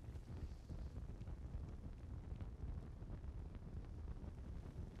awesome.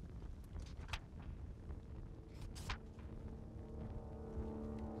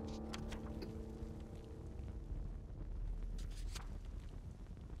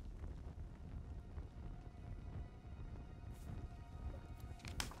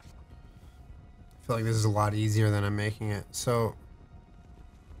 I feel like this is a lot easier than I'm making it. So,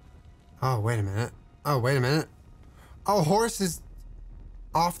 oh, wait a minute. Oh, wait a minute. Oh, horse is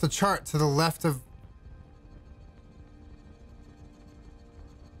off the chart to the left of...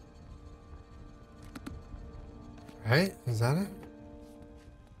 Right? Is that it?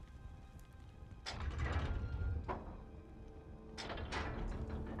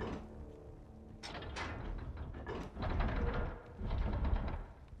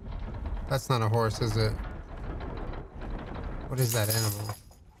 That's not a horse, is it? What is that animal?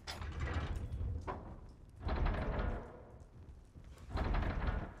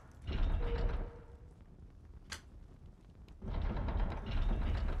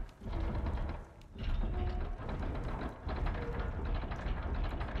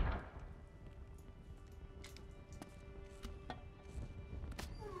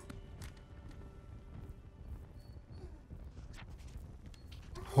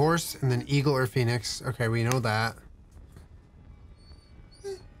 Horse and then eagle or phoenix. Okay, we know that.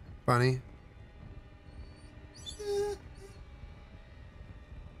 Bunny.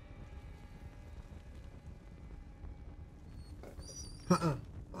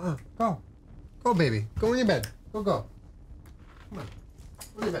 Go. Go, baby. Go in your bed. Go. Come on.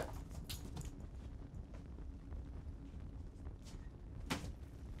 Go in your bed.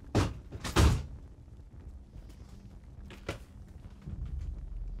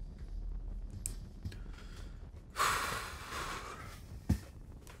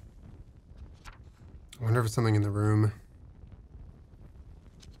 I wonder if it's something in the room.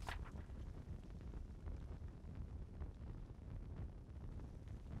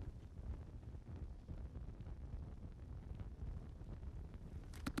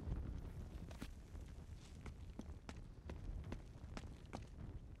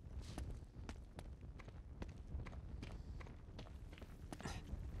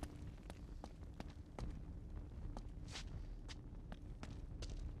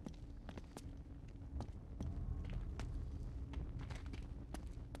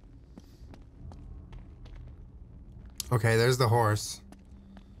 Okay, there's the horse.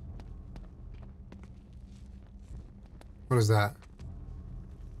 What is that?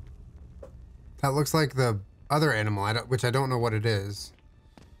 That looks like the other animal, which I don't know what it is.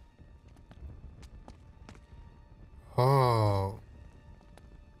 Oh.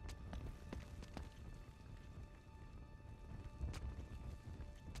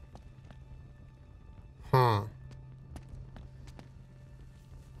 Huh.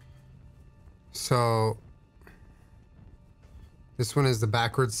 So... This one is the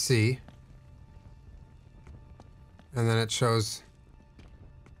backwards C. And then it shows...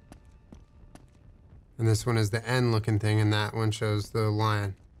 And this one is the N looking thing, and that one shows the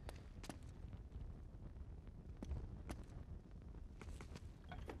lion.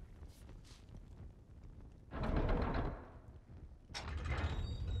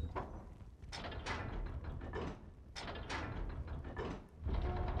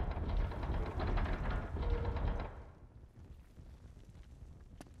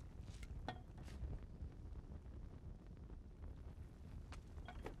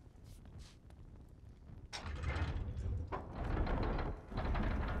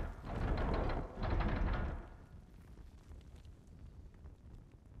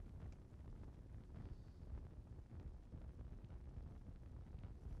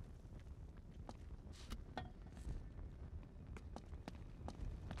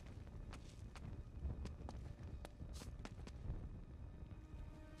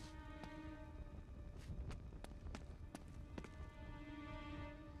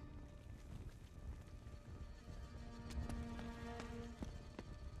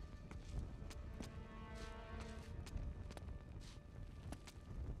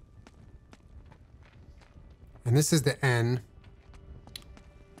 And this is the N.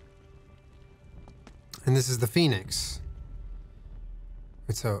 And this is the Phoenix.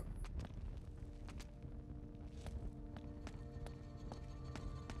 And so...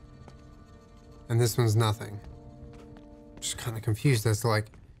 And this one's nothing. Just kind of confused as to like...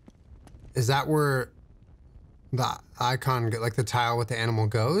 Is that where the icon, like the tile with the animal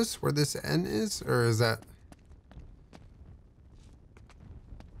goes? Where this N is? Or is that...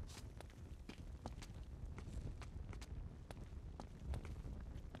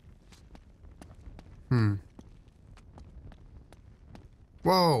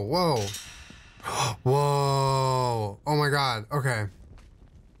 Whoa, whoa. Whoa. Oh my god. Okay.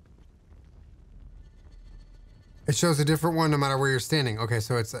 It shows a different one no matter where you're standing. Okay,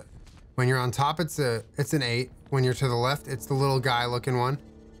 so it's when you're on top, it's an 8. When you're to the left, it's the little guy looking one.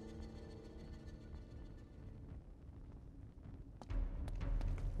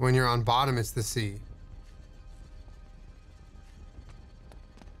 When you're on bottom, it's the C.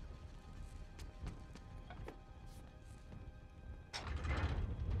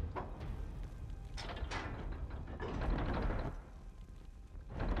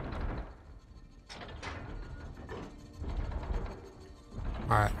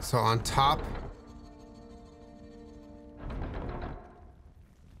 All right, so on top.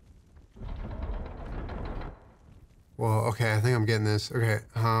 Well, okay, I think I'm getting this. Okay,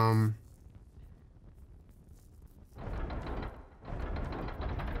 I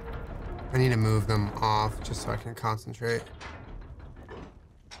need to move them off just so I can concentrate.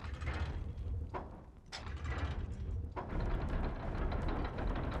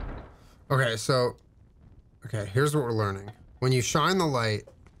 Okay, so, okay, here's what we're learning. When you shine the light,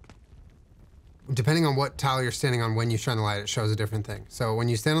 depending on what tile you're standing on, when you shine the light, it shows a different thing. So when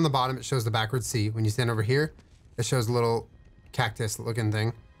you stand on the bottom, it shows the backwards C. When you stand over here, it shows a little cactus looking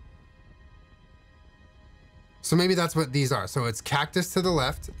thing. So maybe that's what these are. So it's cactus to the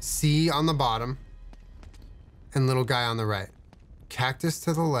left, C on the bottom, and little guy on the right. Cactus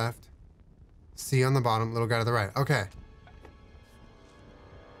to the left, C on the bottom, little guy to the right. Okay.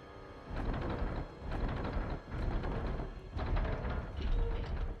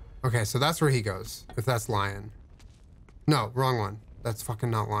 Okay, so that's where he goes, if that's lion. No, wrong one. That's fucking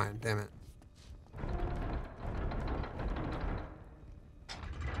not lion, damn it.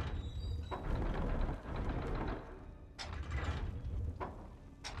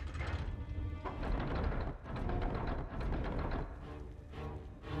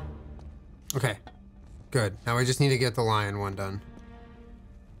 Okay, good. Now we just need to get the lion one done.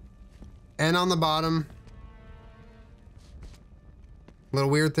 N on the bottom. Little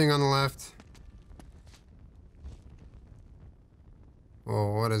weird thing on the left.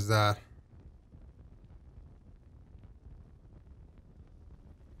 Oh, what is that?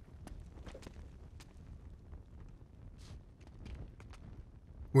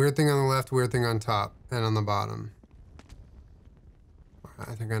 Weird thing on the left, weird thing on top, and on the bottom.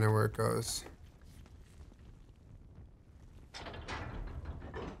 I think I know where it goes.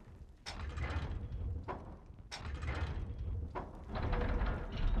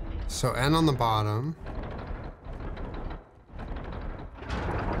 So N on the bottom.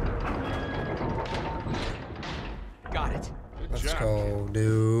 Got it. Let's go,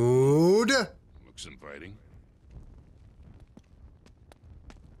 dude. Looks inviting.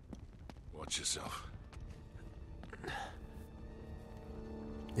 Watch yourself.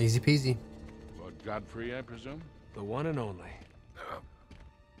 Easy peasy. Lord Godfrey, I presume? The one and only.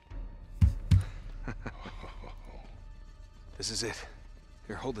 This is it.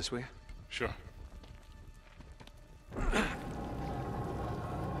 Here, hold this, will you? Sure.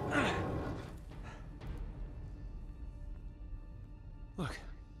 Look,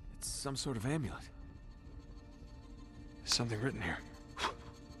 it's some sort of amulet. There's something written here.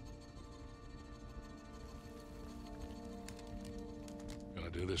 Gonna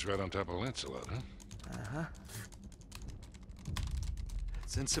do this right on top of Lancelot, huh? Uh-huh.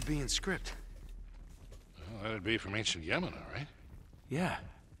 It's in Sabaean script. Well, that'd be from ancient Yemen, all right? Yeah.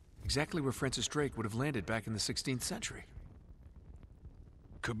 Exactly where Francis Drake would have landed back in the 16th century.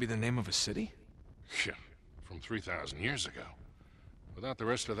 Could be the name of a city? Yeah, from 3,000 years ago. Without the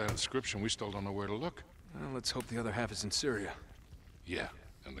rest of that inscription, we still don't know where to look. Well, let's hope the other half is in Syria. Yeah,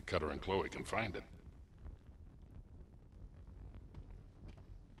 and the Cutter and Chloe can find it.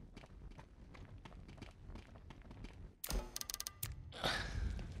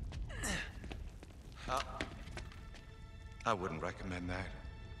 I wouldn't recommend that.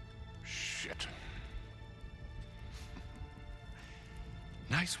 Shit.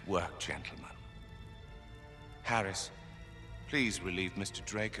 Nice work, gentlemen. Harris, please relieve Mr.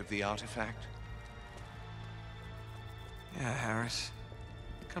 Drake of the artifact. Yeah, Harris.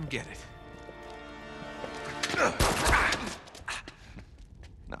 Come get it.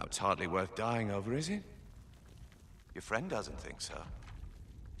 Now, it's hardly worth dying over, is it? Your friend doesn't think so.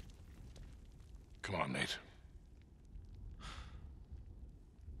 Come on, Nate.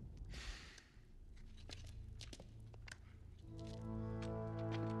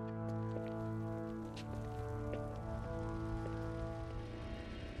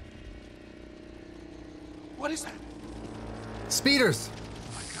 What is that? Speeders.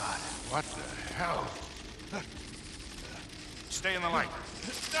 Oh my God, what the hell? stay in the light.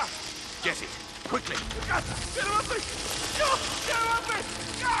 Jesse, quickly. Get him off me! No! Get him off me!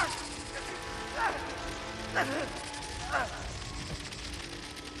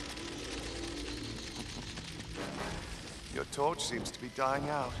 Your torch seems to be dying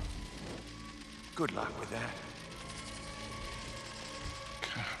out. Good luck with that.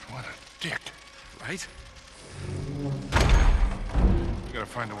 God, what a dick. Right? We gotta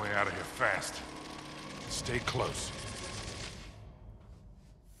find a way out of here fast. Stay close.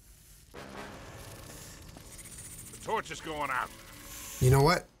 The torch is going out. You know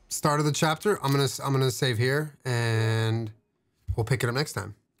what? Start of the chapter. I'm gonna save here, and we'll pick it up next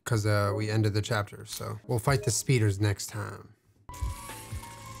time because we ended the chapter. So we'll fight the speeders next time.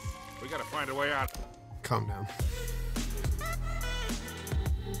 We gotta find a way out. Calm down.